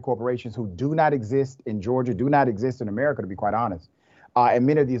for-profit corporations who do not exist in Georgia, do not exist in America, to be quite honest. And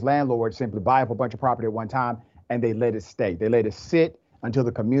many of these landlords simply buy up a bunch of property at one time and they let it stay. They let it sit until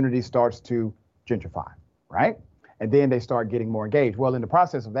the community starts to gentrify, right? And then they start getting more engaged. Well, in the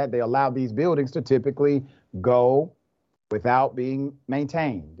process of that, they allow these buildings to typically go without being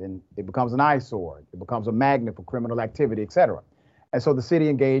maintained. And it becomes an eyesore. It becomes a magnet for criminal activity, et cetera. And so the city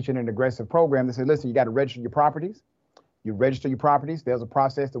engaged in an aggressive program that said, listen, you got to register your properties. You register your properties. There's a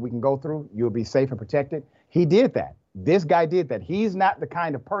process that we can go through. You'll be safe and protected. He did that. This guy did that. He's not the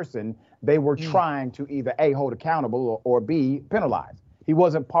kind of person they were trying to either A, hold accountable, or B, penalize. He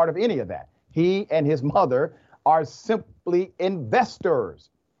wasn't part of any of that. He and his mother are simply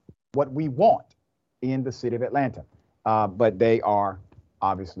investors, what we want in the city of Atlanta. But they are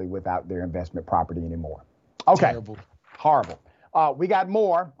obviously without their investment property anymore. Okay. Terrible. Horrible. We got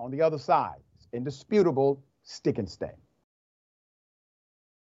more on the other side. It's indisputable. Stick and stay.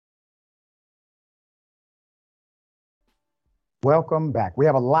 Welcome back. We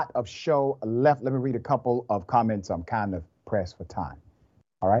have a lot of show left. Let me read a couple of comments. I'm kind of pressed for time.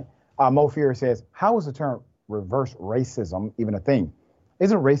 All right. Mo Fury says, how is the term reverse racism even a thing?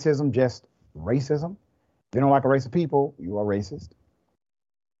 Isn't racism just racism? If you don't like a race of people, you are racist.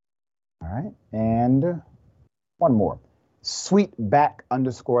 All right. And one more.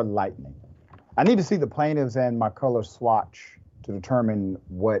 Sweetback_lightning. I need to see the plaintiffs and my color swatch to determine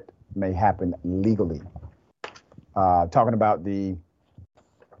what may happen legally. Talking about the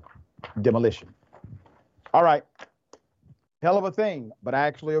demolition. All right. Hell of a thing, but I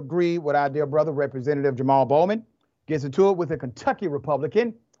actually agree with our dear brother, Representative Jamal Bowman. Gets into it with a Kentucky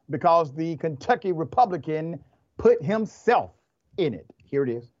Republican because the Kentucky Republican put himself in it. Here it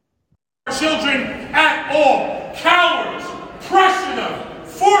is. Children at all, cowards, pressure them,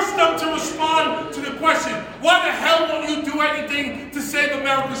 force them to respond to the question, why the hell won't you do anything to save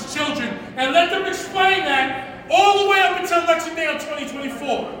America's children? And let them explain that all the way up until Election Day on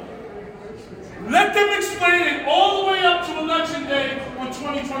 2024. Let them explain it all the way up to Election Day on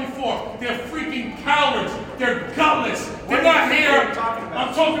 2024. They're freaking cowards. They're gutless. They're not here.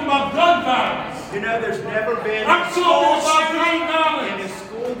 I'm talking about gun violence. You know, there's never been I'm talking about gun violence. in a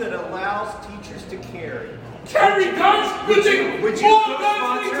school that allows teachers to carry. Carry guns? Would you More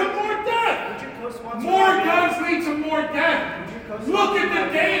guns lead to more death. More guns lead to more death. Look at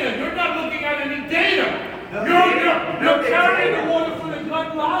the data. You're not looking at any data. You're carrying the water for the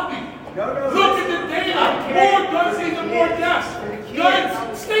gun lobby. Look at the data. More guns lead to more deaths.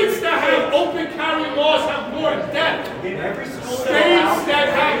 States that have open carry laws have more death. States that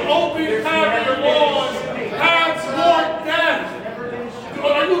have open carry laws have more death.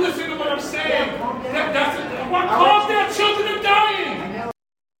 Are you listening to what I'm saying? Calm down, children are dying.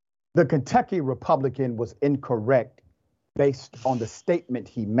 The Kentucky Republican was incorrect based on the statement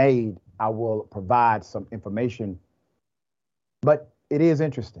he made. I will provide some information, but it is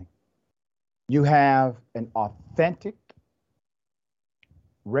interesting. You have an authentic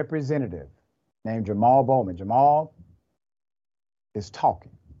representative named Jamal Bowman. Jamal is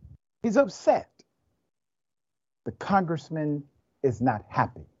talking. He's upset. the congressman is not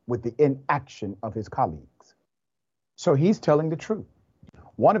happy with the inaction of his colleagues. So he's telling the truth.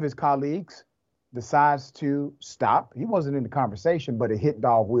 One of his colleagues decides to stop. He wasn't in the conversation, but a hit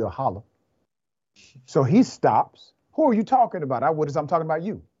dog will holler. So he stops. Who are you talking about? I'm talking about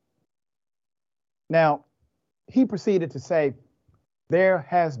you. Now, he proceeded to say, there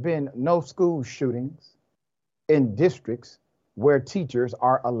has been no school shootings in districts where teachers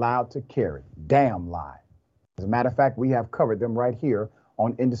are allowed to carry. Damn lie. As a matter of fact, we have covered them right here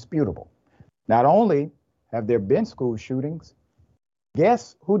on Indisputable. Not only have there been school shootings,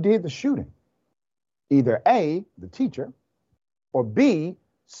 guess who did the shooting? Either A, the teacher, or B,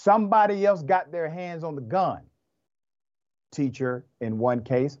 somebody else got their hands on the gun. Teacher, in one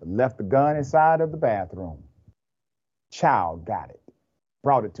case, left the gun inside of the bathroom. Child got it,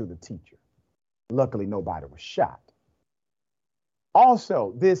 brought it to the teacher. Luckily, nobody was shot.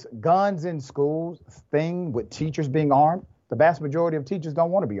 Also, this guns in schools thing with teachers being armed, the vast majority of teachers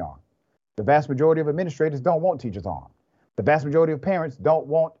don't want to be armed. The vast majority of administrators don't want teachers armed. The vast majority of parents don't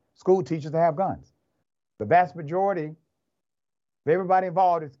want school teachers to have guns. The vast majority of everybody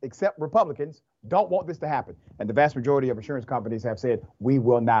involved, except Republicans, don't want this to happen. And the vast majority of insurance companies have said, we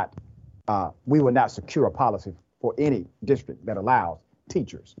will not secure a policy for any district that allows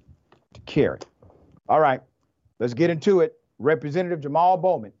teachers to carry. All right, let's get into it. Representative Jamal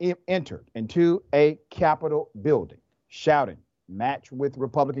Bowman entered into a Capitol building shouting, match with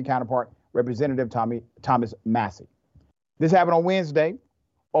Republican counterpart, Representative Thomas Massie. This happened on Wednesday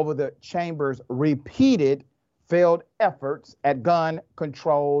over the chamber's repeated failed efforts at gun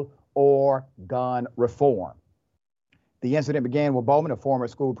control or gun reform. The incident began with Bowman, a former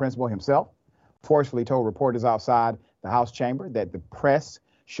school principal himself, forcefully told reporters outside the House chamber that the press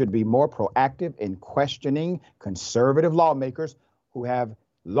should be more proactive in questioning conservative lawmakers who have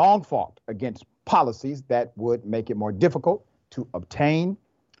long fought against policies that would make it more difficult to obtain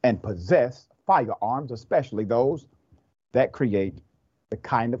and possess firearms, especially those that create the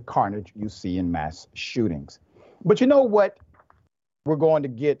kind of carnage you see in mass shootings. But you know what we're going to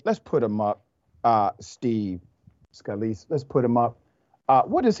get? Let's put him up, Steve Scalise. Let's put him up.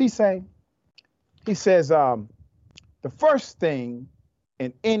 What does he say? He says, the first thing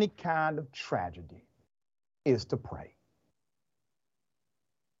in any kind of tragedy is to pray.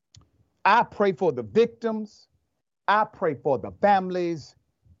 I pray for the victims. I pray for the families.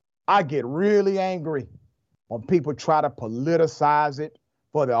 I get really angry when people try to politicize it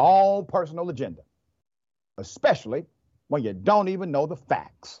for their own personal agenda, especially when you don't even know the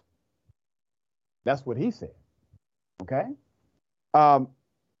facts. That's what he said. Okay?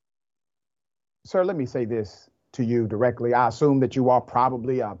 Sir, let me say this to you directly. I assume that you are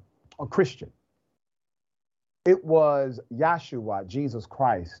probably a Christian. It was Yahshua, Jesus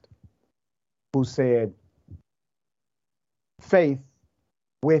Christ, who said, faith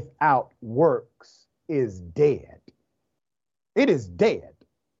without works is dead. It is dead.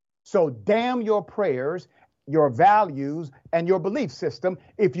 So damn your prayers, your values, and your belief system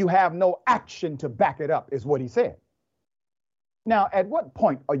if you have no action to back it up, is what he said. Now, at what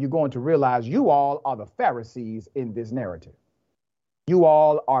point are you going to realize you all are the Pharisees in this narrative? You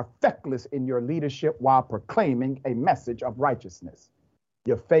all are feckless in your leadership while proclaiming a message of righteousness.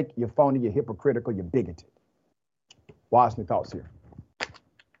 You're fake, you're phony, you're hypocritical, you're bigoted. Watch my thoughts here.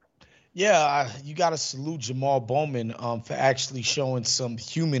 Yeah, you got to salute Jamal Bowman for actually showing some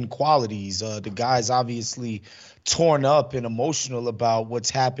human qualities. The guy's obviously torn up and emotional about what's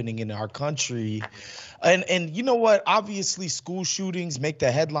happening in our country. And you know what? Obviously, school shootings make the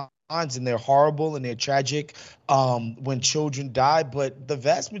headlines and they're horrible and they're tragic when children die. But the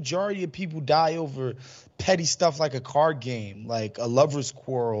vast majority of people die over petty stuff like a card game, like a lover's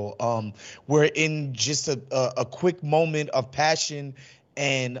quarrel, where in just a quick moment of passion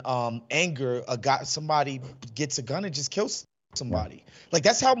and anger, somebody gets a gun and just kills somebody. Yeah. Like,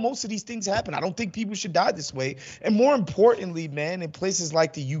 that's how most of these things happen. I don't think people should die this way. And more importantly, man, in places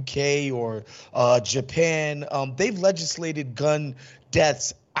like the UK or Japan, they've legislated gun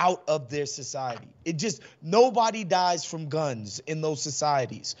deaths out of their society. Nobody dies from guns in those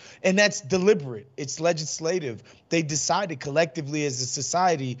societies. And that's deliberate. It's legislative. They decided collectively as a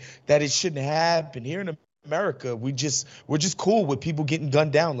society that it shouldn't happen. Here in America, we're just cool with people getting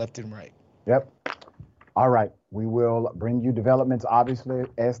gunned down left and right. Yep. All right. We will bring you developments, obviously,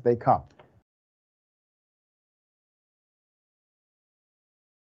 as they come.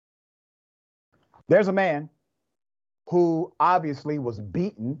 There's a man who obviously was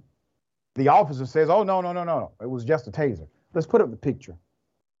beaten. The officer says, oh, no. It was just a taser. Let's put up the picture.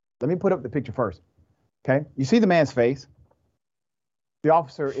 Let me put up the picture first. Okay. You see the man's face. The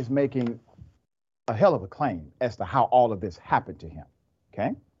officer is making a hell of a claim as to how all of this happened to him.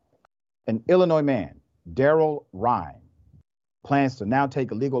 Okay? An Illinois man, Daryl Rhyme, plans to now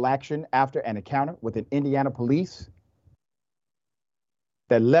take legal action after an encounter with an Indiana police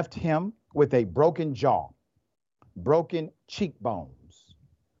that left him with a broken jaw, broken cheekbones,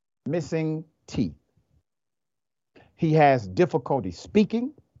 missing teeth. He has difficulty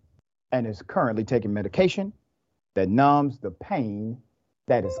speaking and is currently taking medication that numbs the pain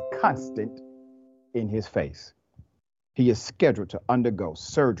that is constant in his face. He is scheduled to undergo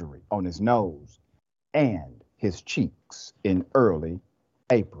surgery on his nose and his cheeks in early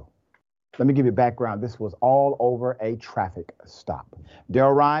April. Let me give you background. This was all over a traffic stop.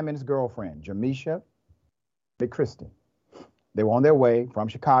 Daryl Rhyme and his girlfriend, Jamisha McChristen, they were on their way from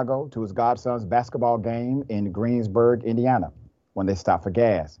Chicago to his godson's basketball game in Greensburg, Indiana, when they stopped for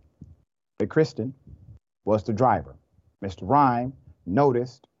gas. McChristen was the driver. Mr. Rhyme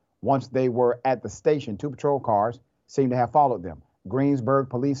noticed once they were at the station, 2 patrol cars seemed to have followed them. Greensburg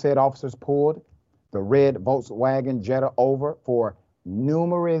police said officers pulled the red Volkswagen Jetta over for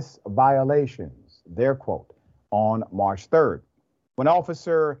numerous violations, their quote, on March 3rd. When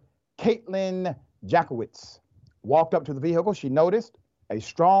Officer Caitlin Jackowitz walked up to the vehicle, she noticed a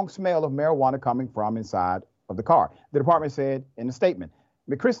strong smell of marijuana coming from inside of the car. The department said in a statement,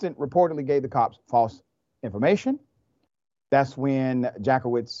 McChristen reportedly gave the cops false information. That's when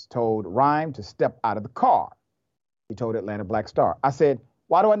Jackowitz told Rhyme to step out of the car. He told Atlanta Black Star. I said,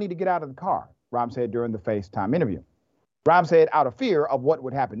 why do I need to get out of the car? Rhyme said during the FaceTime interview. Rhyme said out of fear of what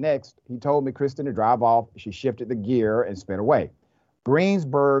would happen next, he told McChristen to drive off. She shifted the gear and sped away.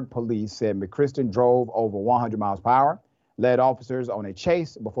 Greensburg police said McChristen drove over 100 miles per hour, led officers on a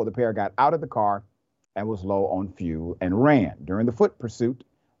chase before the pair got out of the car and was low on fuel and ran. During the foot pursuit,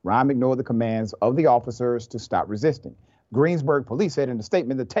 Rhyme ignored the commands of the officers to stop resisting. Greensburg police said in a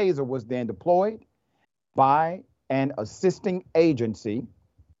statement the taser was then deployed by an assisting agency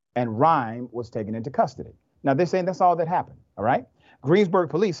and Rhyme was taken into custody. Now, they're saying that's all that happened, all right? Greensburg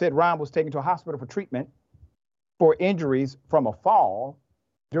police said Rhyme was taken to a hospital for treatment for injuries from a fall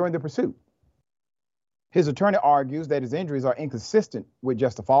during the pursuit. His attorney argues that his injuries are inconsistent with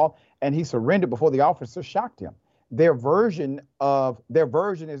just a fall, and he surrendered before the officer shocked him. Their version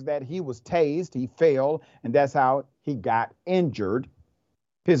is that he was tased, he fell, and that's how he got injured.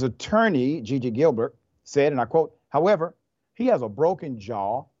 His attorney, Gigi Gilbert, said, and I quote, however, he has a broken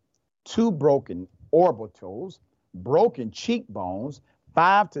jaw, 2 broken orbitals, broken cheekbones,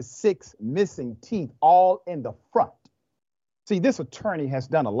 5 to 6 missing teeth, all in the front. See, this attorney has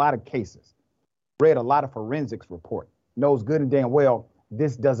done a lot of cases, read a lot of forensics report, knows good and damn well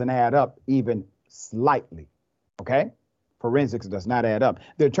this doesn't add up even slightly, okay? Forensics does not add up.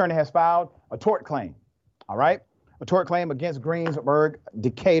 The attorney has filed a tort claim, all right? A tort claim against Greensburg,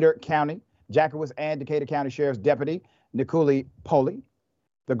 Decatur County, Jackowitz, and Decatur County Sheriff's Deputy Nikuli Poli.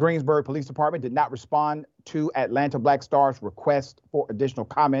 The Greensburg Police Department did not respond to Atlanta Black Star's request for additional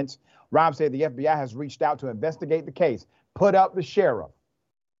comments. Rob said the FBI has reached out to investigate the case. Put up the sheriff.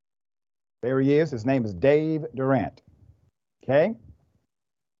 There he is. His name is Dave Durant. Okay?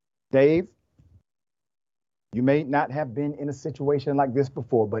 Dave, you may not have been in a situation like this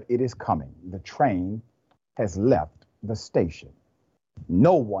before, but it is coming. The train has left the station.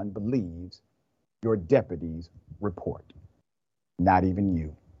 No one believes your deputy's report. Not even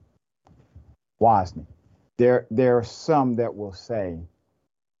you. Wozni, there are some that will say,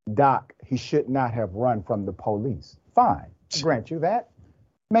 Doc, he should not have run from the police. Fine, I grant you that.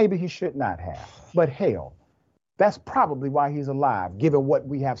 Maybe he should not have. But hell, that's probably why he's alive, given what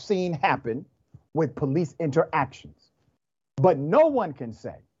we have seen happen with police interactions. But no one can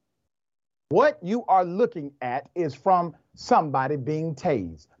say what you are looking at is from somebody being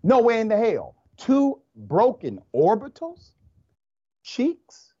tased. Nowhere in the hell. 2 broken orbitals,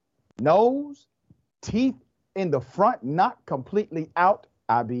 cheeks, nose, teeth in the front, not completely out,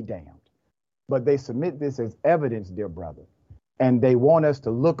 I be damned. But they submit this as evidence, dear brother, and they want us to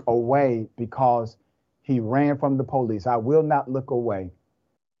look away because he ran from the police. I will not look away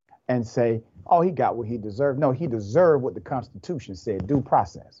and say, oh, he got what he deserved. No, he deserved what the Constitution said, due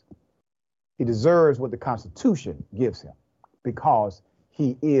process. He deserves what the Constitution gives him because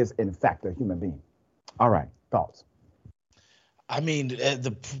he is, in fact, a human being. All right, thoughts? I mean,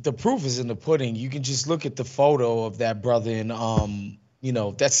 the proof is in the pudding. You can just look at the photo of that brother, and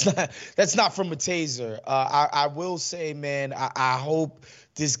that's not from a taser. I will say, man, I hope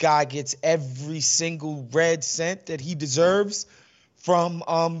this guy gets every single red cent that he deserves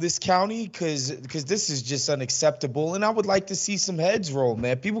from this county, because this is just unacceptable, and I would like to see some heads roll,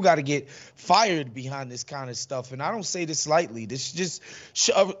 man. People got to get fired behind this kind of stuff, and I don't say this lightly. This just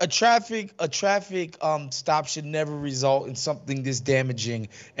a traffic stop should never result in something this damaging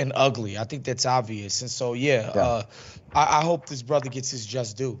and ugly. I think that's obvious, and so I hope this brother gets his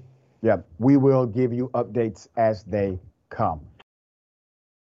just due. Yeah, we will give you updates as they come.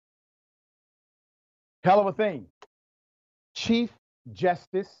 Hell of a thing. Chief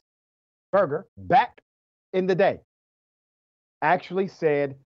Justice Berger, back in the day, actually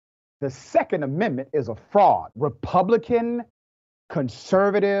said the Second Amendment is a fraud. Republican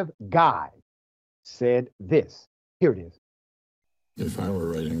conservative guy said this. Here it is. If I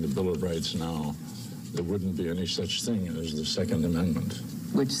were writing the Bill of Rights now, there wouldn't be any such thing as the Second Amendment.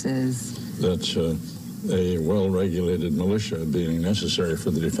 Which says? That a well-regulated militia being necessary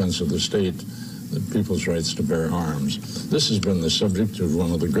for the defense of the state, the people's rights to bear arms. This has been the subject of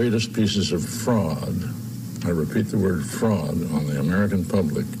one of the greatest pieces of fraud, I repeat the word fraud, on the American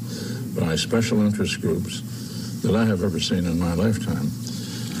public by special interest groups that I have ever seen in my lifetime.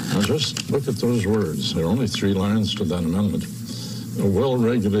 Now just look at those words. There are only 3 lines to that amendment. A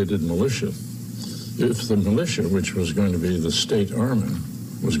well-regulated militia. If the militia, which was going to be the state army,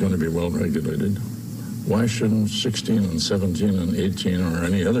 was going to be well-regulated, why shouldn't 16 and 17 and 18 or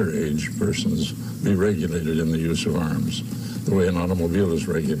any other age persons be regulated in the use of arms, the way an automobile is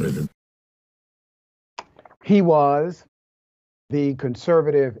regulated? He was the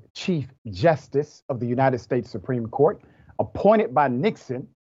conservative Chief Justice of the United States Supreme Court, appointed by Nixon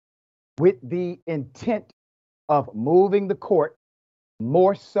with the intent of moving the court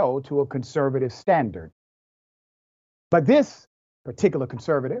more so to a conservative standard. But this particular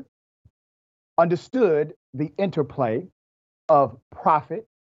conservative understood the interplay of profit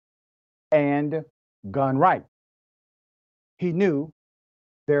and gun rights. He knew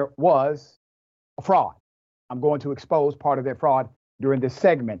there was a fraud. I'm going to expose part of that fraud during this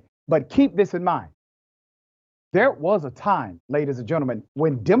segment, but keep this in mind. There was a time, ladies and gentlemen,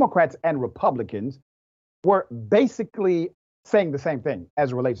 when Democrats and Republicans were basically saying the same thing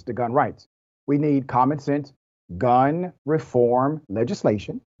as it relates to gun rights. We need common sense gun reform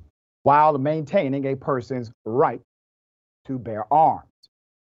legislation while maintaining a person's right to bear arms.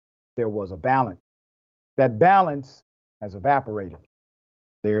 There was a balance. That balance has evaporated.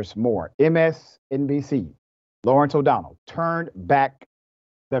 There's more. MSNBC, Lawrence O'Donnell, turned back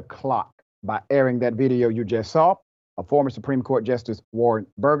the clock by airing that video you just saw of former Supreme Court Justice Warren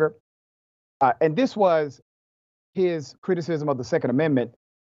Berger. And this was his criticism of the Second Amendment,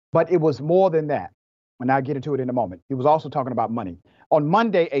 but it was more than that. And I'll get into it in a moment. He was also talking about money. On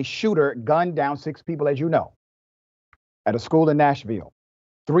Monday, a shooter gunned down 6 people, as you know, at a school in Nashville.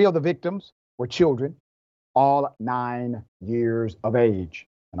 3 of the victims were children, all 9 years of age,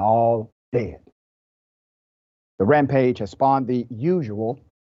 and all dead. The rampage has spawned the usual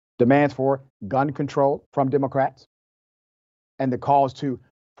demands for gun control from Democrats and the calls to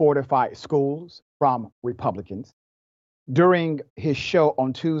fortify schools from Republicans. During his show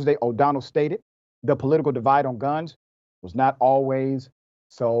on Tuesday, O'Donnell stated the political divide on guns was not always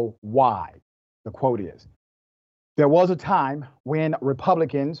so wide. The quote is, there was a time when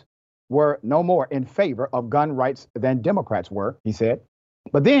Republicans were no more in favor of gun rights than Democrats were, he said.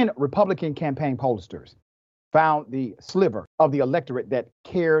 But then Republican campaign pollsters found the sliver of the electorate that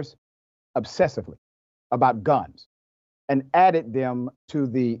cares obsessively about guns and added them to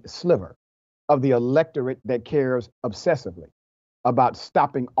the sliver of the electorate that cares obsessively about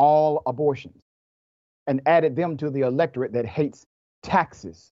stopping all abortions, and added them to the electorate that hates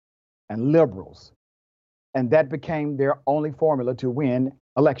taxes and liberals. And that became their only formula to win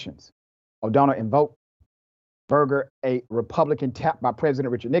elections. O'Donnell invoked Berger, a Republican tapped by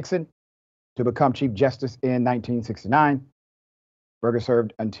President Richard Nixon to become Chief Justice in 1969. Berger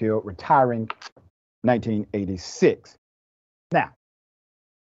served until retiring 1986. Now,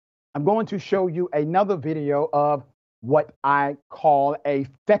 I'm going to show you another video of what I call a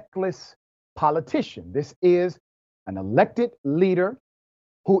feckless politician. This is an elected leader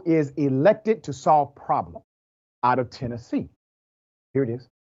who is elected to solve problems out of Tennessee. Here it is.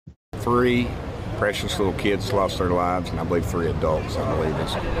 3 precious little kids lost their lives, and I believe 3 adults, I believe it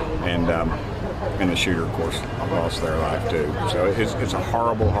is. And the shooter, of course, lost their life too. So it's a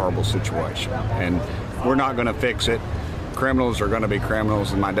horrible, horrible situation. And we're not going to fix it. Criminals are going to be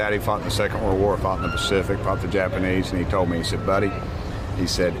criminals. And my daddy fought in the Second World War, fought in the Pacific, fought the Japanese, and he told me, he said, buddy, he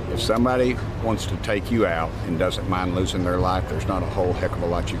said, if somebody wants to take you out and doesn't mind losing their life, there's not a whole heck of a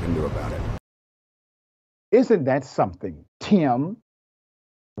lot you can do about it. Isn't that something? Tim,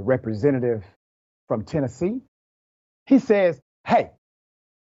 the representative from Tennessee, he says Hey,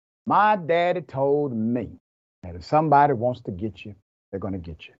 my daddy told me that if somebody wants to get you, they're going to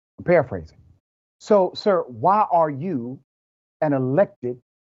get you. I'm paraphrasing. So, sir, why are you an elected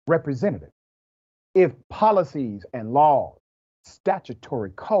representative? If policies and laws,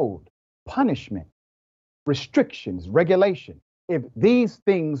 statutory code, punishment, restrictions, regulation, if these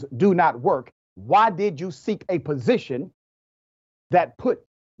things do not work, why did you seek a position that put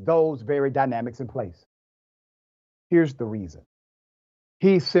those very dynamics in place? Here's the reason.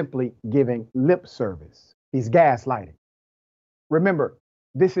 He's simply giving lip service. He's gaslighting. Remember,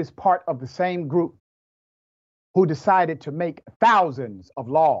 this is part of the same group who decided to make thousands of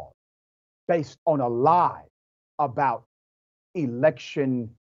laws based on a lie about election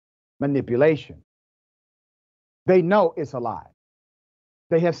manipulation. They know it's a lie.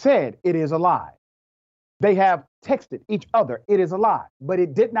 They have said it is a lie. They have texted each other, it is a lie, but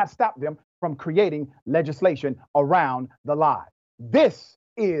it did not stop them from creating legislation around the lie. This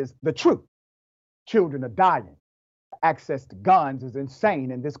is the truth. Children are dying. Access to guns is insane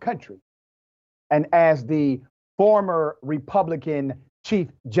in this country. And as the former Republican Chief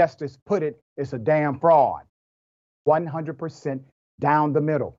Justice put it, it's a damn fraud. 100% down the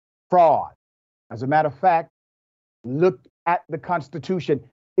middle. Fraud. As a matter of fact, look at the Constitution.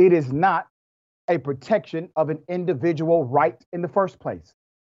 It is not a protection of an individual right in the first place.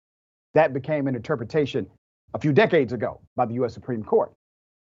 That became an interpretation a few decades ago by the U.S. Supreme Court.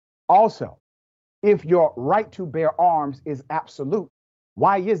 Also, if your right to bear arms is absolute,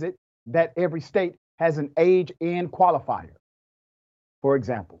 why is it that every state has an age-in qualifier? For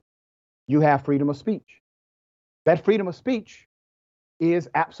example, you have freedom of speech. That freedom of speech is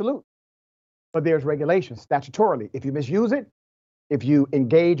absolute, but there's regulations statutorily. If you misuse it, if you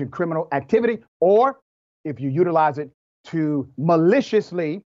engage in criminal activity, or if you utilize it to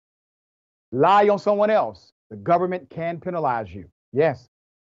maliciously lie on someone else, the government can penalize you. Yes,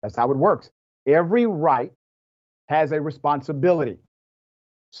 that's how it works. Every right has a responsibility.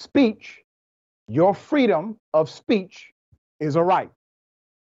 Speech, your freedom of speech is a right.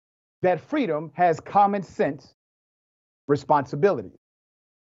 That freedom has common sense responsibility.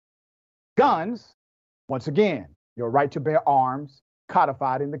 Guns, once again, your right to bear arms,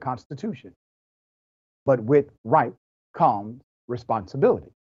 codified in the Constitution. But with right comes responsibility.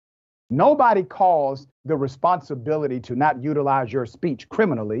 Nobody calls the responsibility to not utilize your speech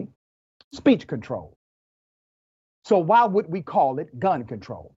criminally speech control. So why would we call it gun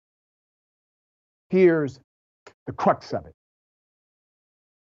control? Here's the crux of it.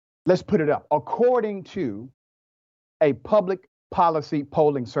 Let's put it up. According to a public policy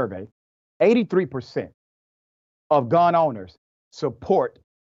polling survey, 83% of gun owners support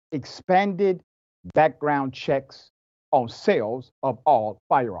expanded background checks on sales of all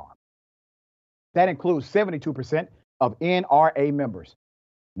firearms. That includes 72% of NRA members,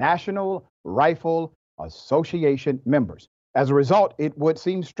 National Rifle Association members. As a result, it would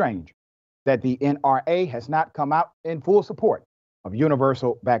seem strange that the NRA has not come out in full support of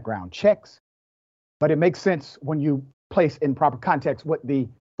universal background checks, but it makes sense when you place in proper context what the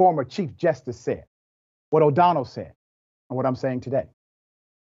former Chief Justice said, what O'Donnell said, and what I'm saying today.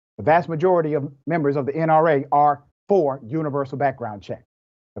 The vast majority of members of the NRA are for universal background checks.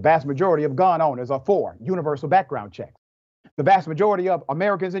 The vast majority of gun owners are for universal background checks. The vast majority of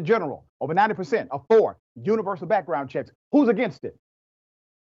Americans in general, over 90%, are for universal background checks. Who's against it?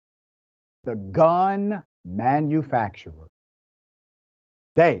 The gun manufacturer.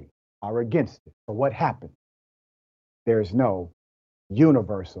 They are against it. So what happened? There's no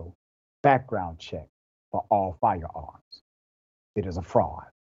universal background check for all firearms. It is a fraud.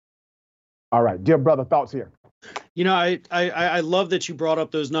 All right, dear brother, thoughts here. You know, I love that you brought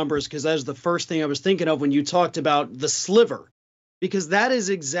up those numbers, because that was the first thing I was thinking of when you talked about the sliver, because that is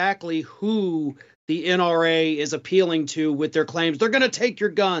exactly who the NRA is appealing to with their claims. They're going to take your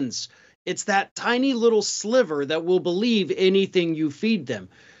guns. It's that tiny little sliver that will believe anything you feed them.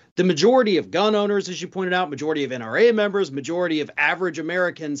 The majority of gun owners, as you pointed out, majority of NRA members, majority of average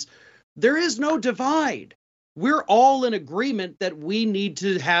Americans, there is no divide. We're all in agreement that we need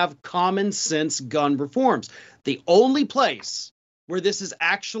to have common sense gun reforms. The only place where this is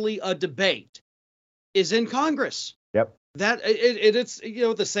actually a debate is in Congress. Yep. That it's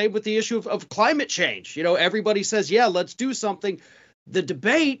the same with the issue of climate change. Everybody says, yeah, let's do something. The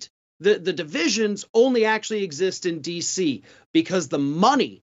debate, the divisions only actually exist in DC, because the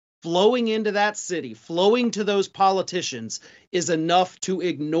money flowing into that city, flowing to those politicians, is enough to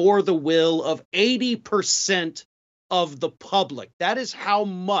ignore the will of 80% of the public. That is how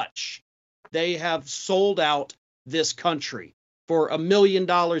much they have sold out this country for $1 million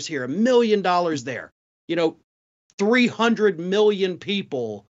here, $1 million there. 300 million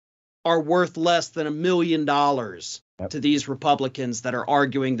people are worth less than $1 million to these Republicans that are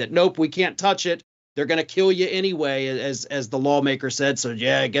arguing that, nope, we can't touch it. They're going to kill you anyway, as the lawmaker said. So,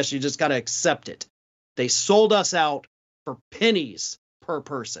 yeah, I guess you just got to accept it. They sold us out for pennies per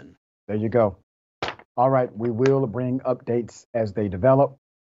person. There you go. All right, we will bring updates as they develop.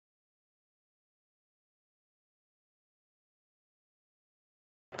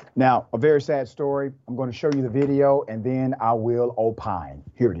 Now, a very sad story. I'm going to show you the video, and then I will opine.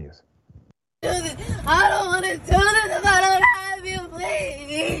 Here it is. I don't want to do this if I don't have you,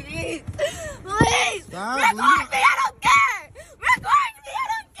 please. Please. Stop, record me, I don't care. Record me, I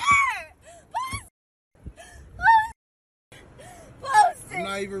don't care. Post it. I'm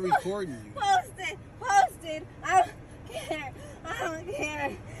not even recording you. Post it. Post it. I don't care. I don't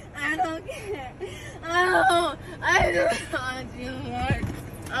care. I don't care. I just want you more.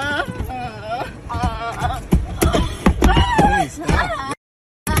 Hey, stop.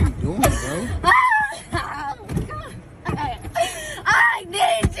 What are you doing, bro? I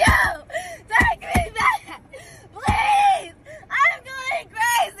need you! Take me back! Please! I'm going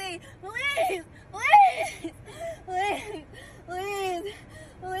crazy! Please! Please! Please! Please!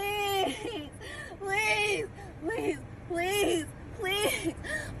 Please! Please! Please! Please! Please!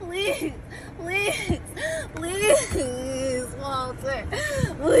 Please! Please! Please! Walter!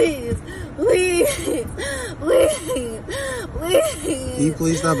 Please! Please! Please! Please! Can you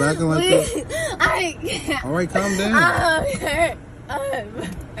please stop acting like Please. that? I can't. All right, calm down. I'm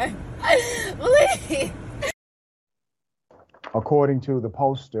hurt. Please. According to the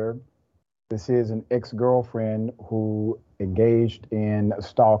poster, this is an ex-girlfriend who engaged in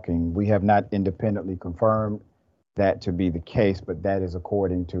stalking. We have not independently confirmed that to be the case, but that is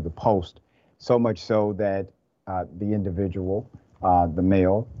according to the post. So much so that the individual, the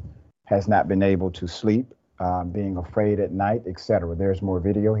male, has not been able to sleep, being afraid at night, etc. There's more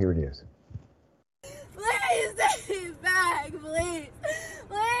video. Here it is. Please take me back, please.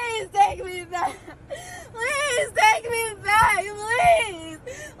 Please take me back. Please take me back, please.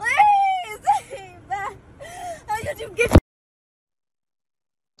 Please take me back. How could you get...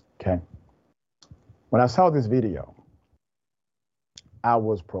 Okay. When I saw this video, I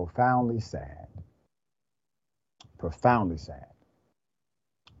was profoundly sad. Profoundly sad.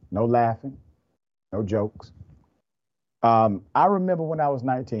 No laughing, no jokes. I remember when I was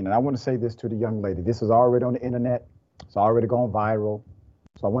 19, and I want to say this to the young lady. This is already on the internet. It's already gone viral.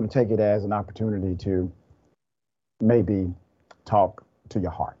 So I want to take it as an opportunity to maybe talk to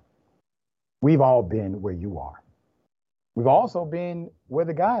your heart. We've all been where you are. We've also been where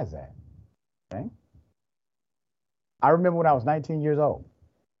the guy's at. Okay? I remember when I was 19 years old,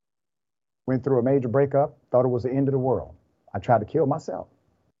 went through a major breakup, thought it was the end of the world. I tried to kill myself.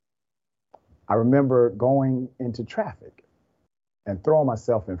 I remember going into traffic and throwing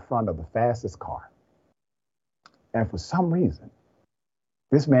myself in front of the fastest car. And for some reason,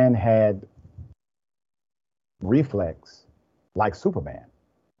 this man had reflex like Superman.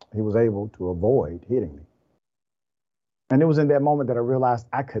 He was able to avoid hitting me. And it was in that moment that I realized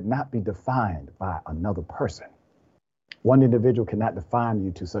I could not be defined by another person. One individual cannot define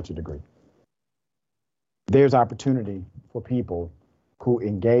you to such a degree. There's opportunity for people who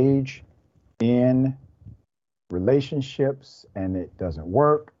engage in relationships and it doesn't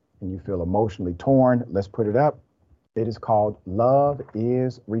work and you feel emotionally torn. Let's put it up. It is called love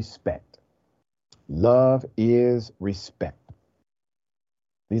is respect. Love is respect.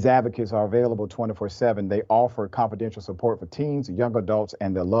 These advocates are available 24/7. They offer confidential support for teens, young adults,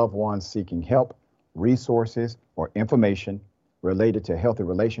 and their loved ones seeking help, resources, or information related to healthy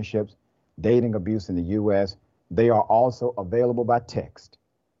relationships, dating abuse in the U.S. They are also available by text.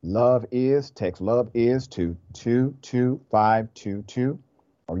 Text love is to 22522,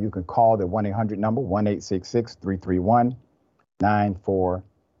 or you can call the 1-800 number,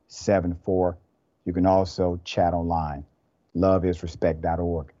 1-866-331-9474. You can also chat online,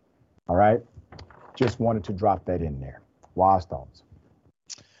 loveisrespect.org. All right? Just wanted to drop that in there. Wise thoughts.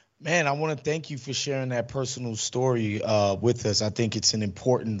 Man, I want to thank you for sharing that personal story with us. I think it's an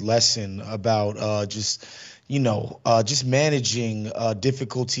important lesson about just managing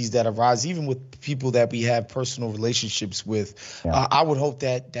difficulties that arise, even with people that we have personal relationships with. Yeah. I would hope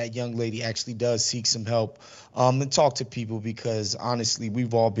that that young lady actually does seek some help and talk to people, because honestly,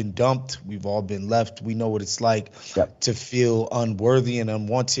 we've all been dumped. We've all been left. We know what it's like to feel unworthy and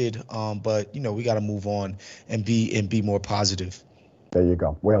unwanted. But, we got to move on and be more positive. There you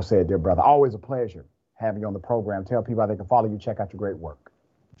go. Well said, dear brother. Always a pleasure having you on the program. Tell people how they can follow you. Check out your great work.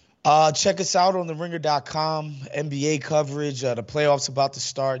 Check us out on theringer.com, NBA coverage. The playoffs about to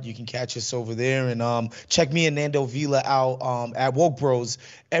start. You can catch us over there. And check me and Nando Vila out at Woke Bros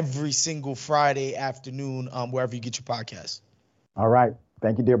every single Friday afternoon, wherever you get your podcasts. All right.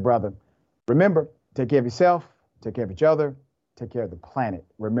 Thank you, dear brother. Remember, take care of yourself, take care of each other, take care of the planet.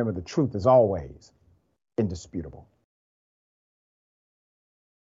 Remember, the truth is always indisputable.